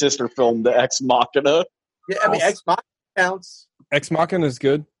sexy sister film, The Ex Machina. Yeah, I mean, X Machina counts. Ex Machina is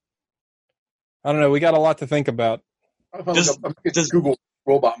good. I don't know. We got a lot to think about. I'm Does- gonna does- Google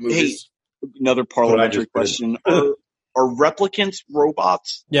robot movies. Another parliamentary What I just question. Are replicants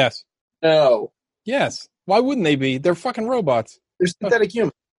robots? Yes. No, Yes. Why wouldn't they be? They're fucking robots. they're synthetic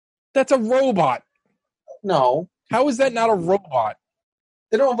human. That's a robot. No, How is that not a robot?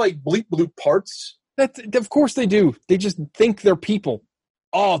 they don't have like bleep bloop parts. Of course they do. They just think they're people.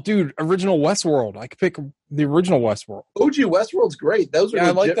 Oh, dude, original Westworld. I could pick the original Westworld. OG Westworld's great. Those are Yeah,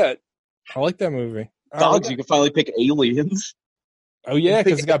 I like legit. that. I like that movie. Dogs, you can finally pick aliens. Oh yeah,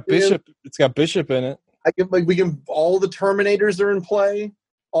 because it's got Bishop. It's got Bishop in it. We can all the Terminators are in play.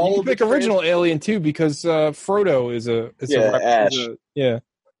 All You of can pick the original Alien too because Frodo is a Ash. yeah.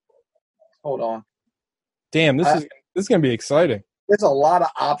 Hold on, Damn, this is gonna be exciting. there's a lot of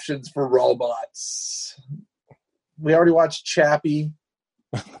options for robots. We already watched Chappie.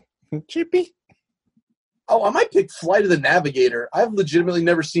 Chippy. Oh, I might pick Flight of the Navigator. I've legitimately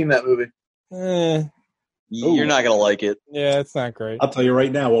never seen that movie. You're not going to like it. Yeah, it's not great. I'll tell you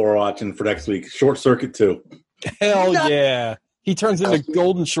right now what we're watching for next week. Short Circuit 2. Hell yeah. He turns into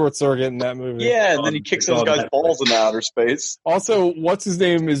Golden Short Circuit in that movie. Yeah, and then he kicks those guys' balls into outer space. Also, what's his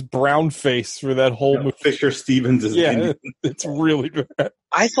name is Brownface for that whole movie. Fisher Stevens is Yeah, Indian. it's really bad.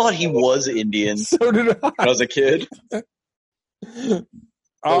 I thought he was Indian So did I. when I was a kid.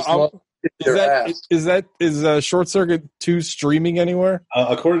 Is Short Circuit 2 streaming anywhere?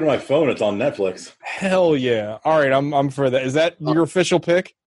 According to my phone, it's on Netflix. Hell yeah! All right, I'm for that. Is that your official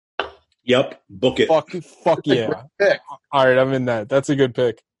pick? Yep, book it. Fuck yeah! All right, I'm in that. That's a good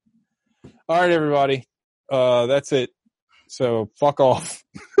pick. All right, everybody. That's it. So fuck off.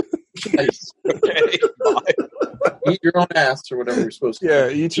 Okay, bye. Eat your own ass or whatever you're supposed to. Yeah,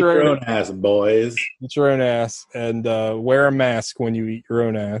 eat your own ass, boys. Eat your own ass, and wear a mask when you eat your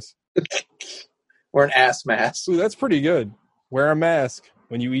own ass. Or an ass mask. Ooh, that's pretty good. Wear a mask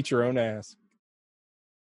when you eat your own ass.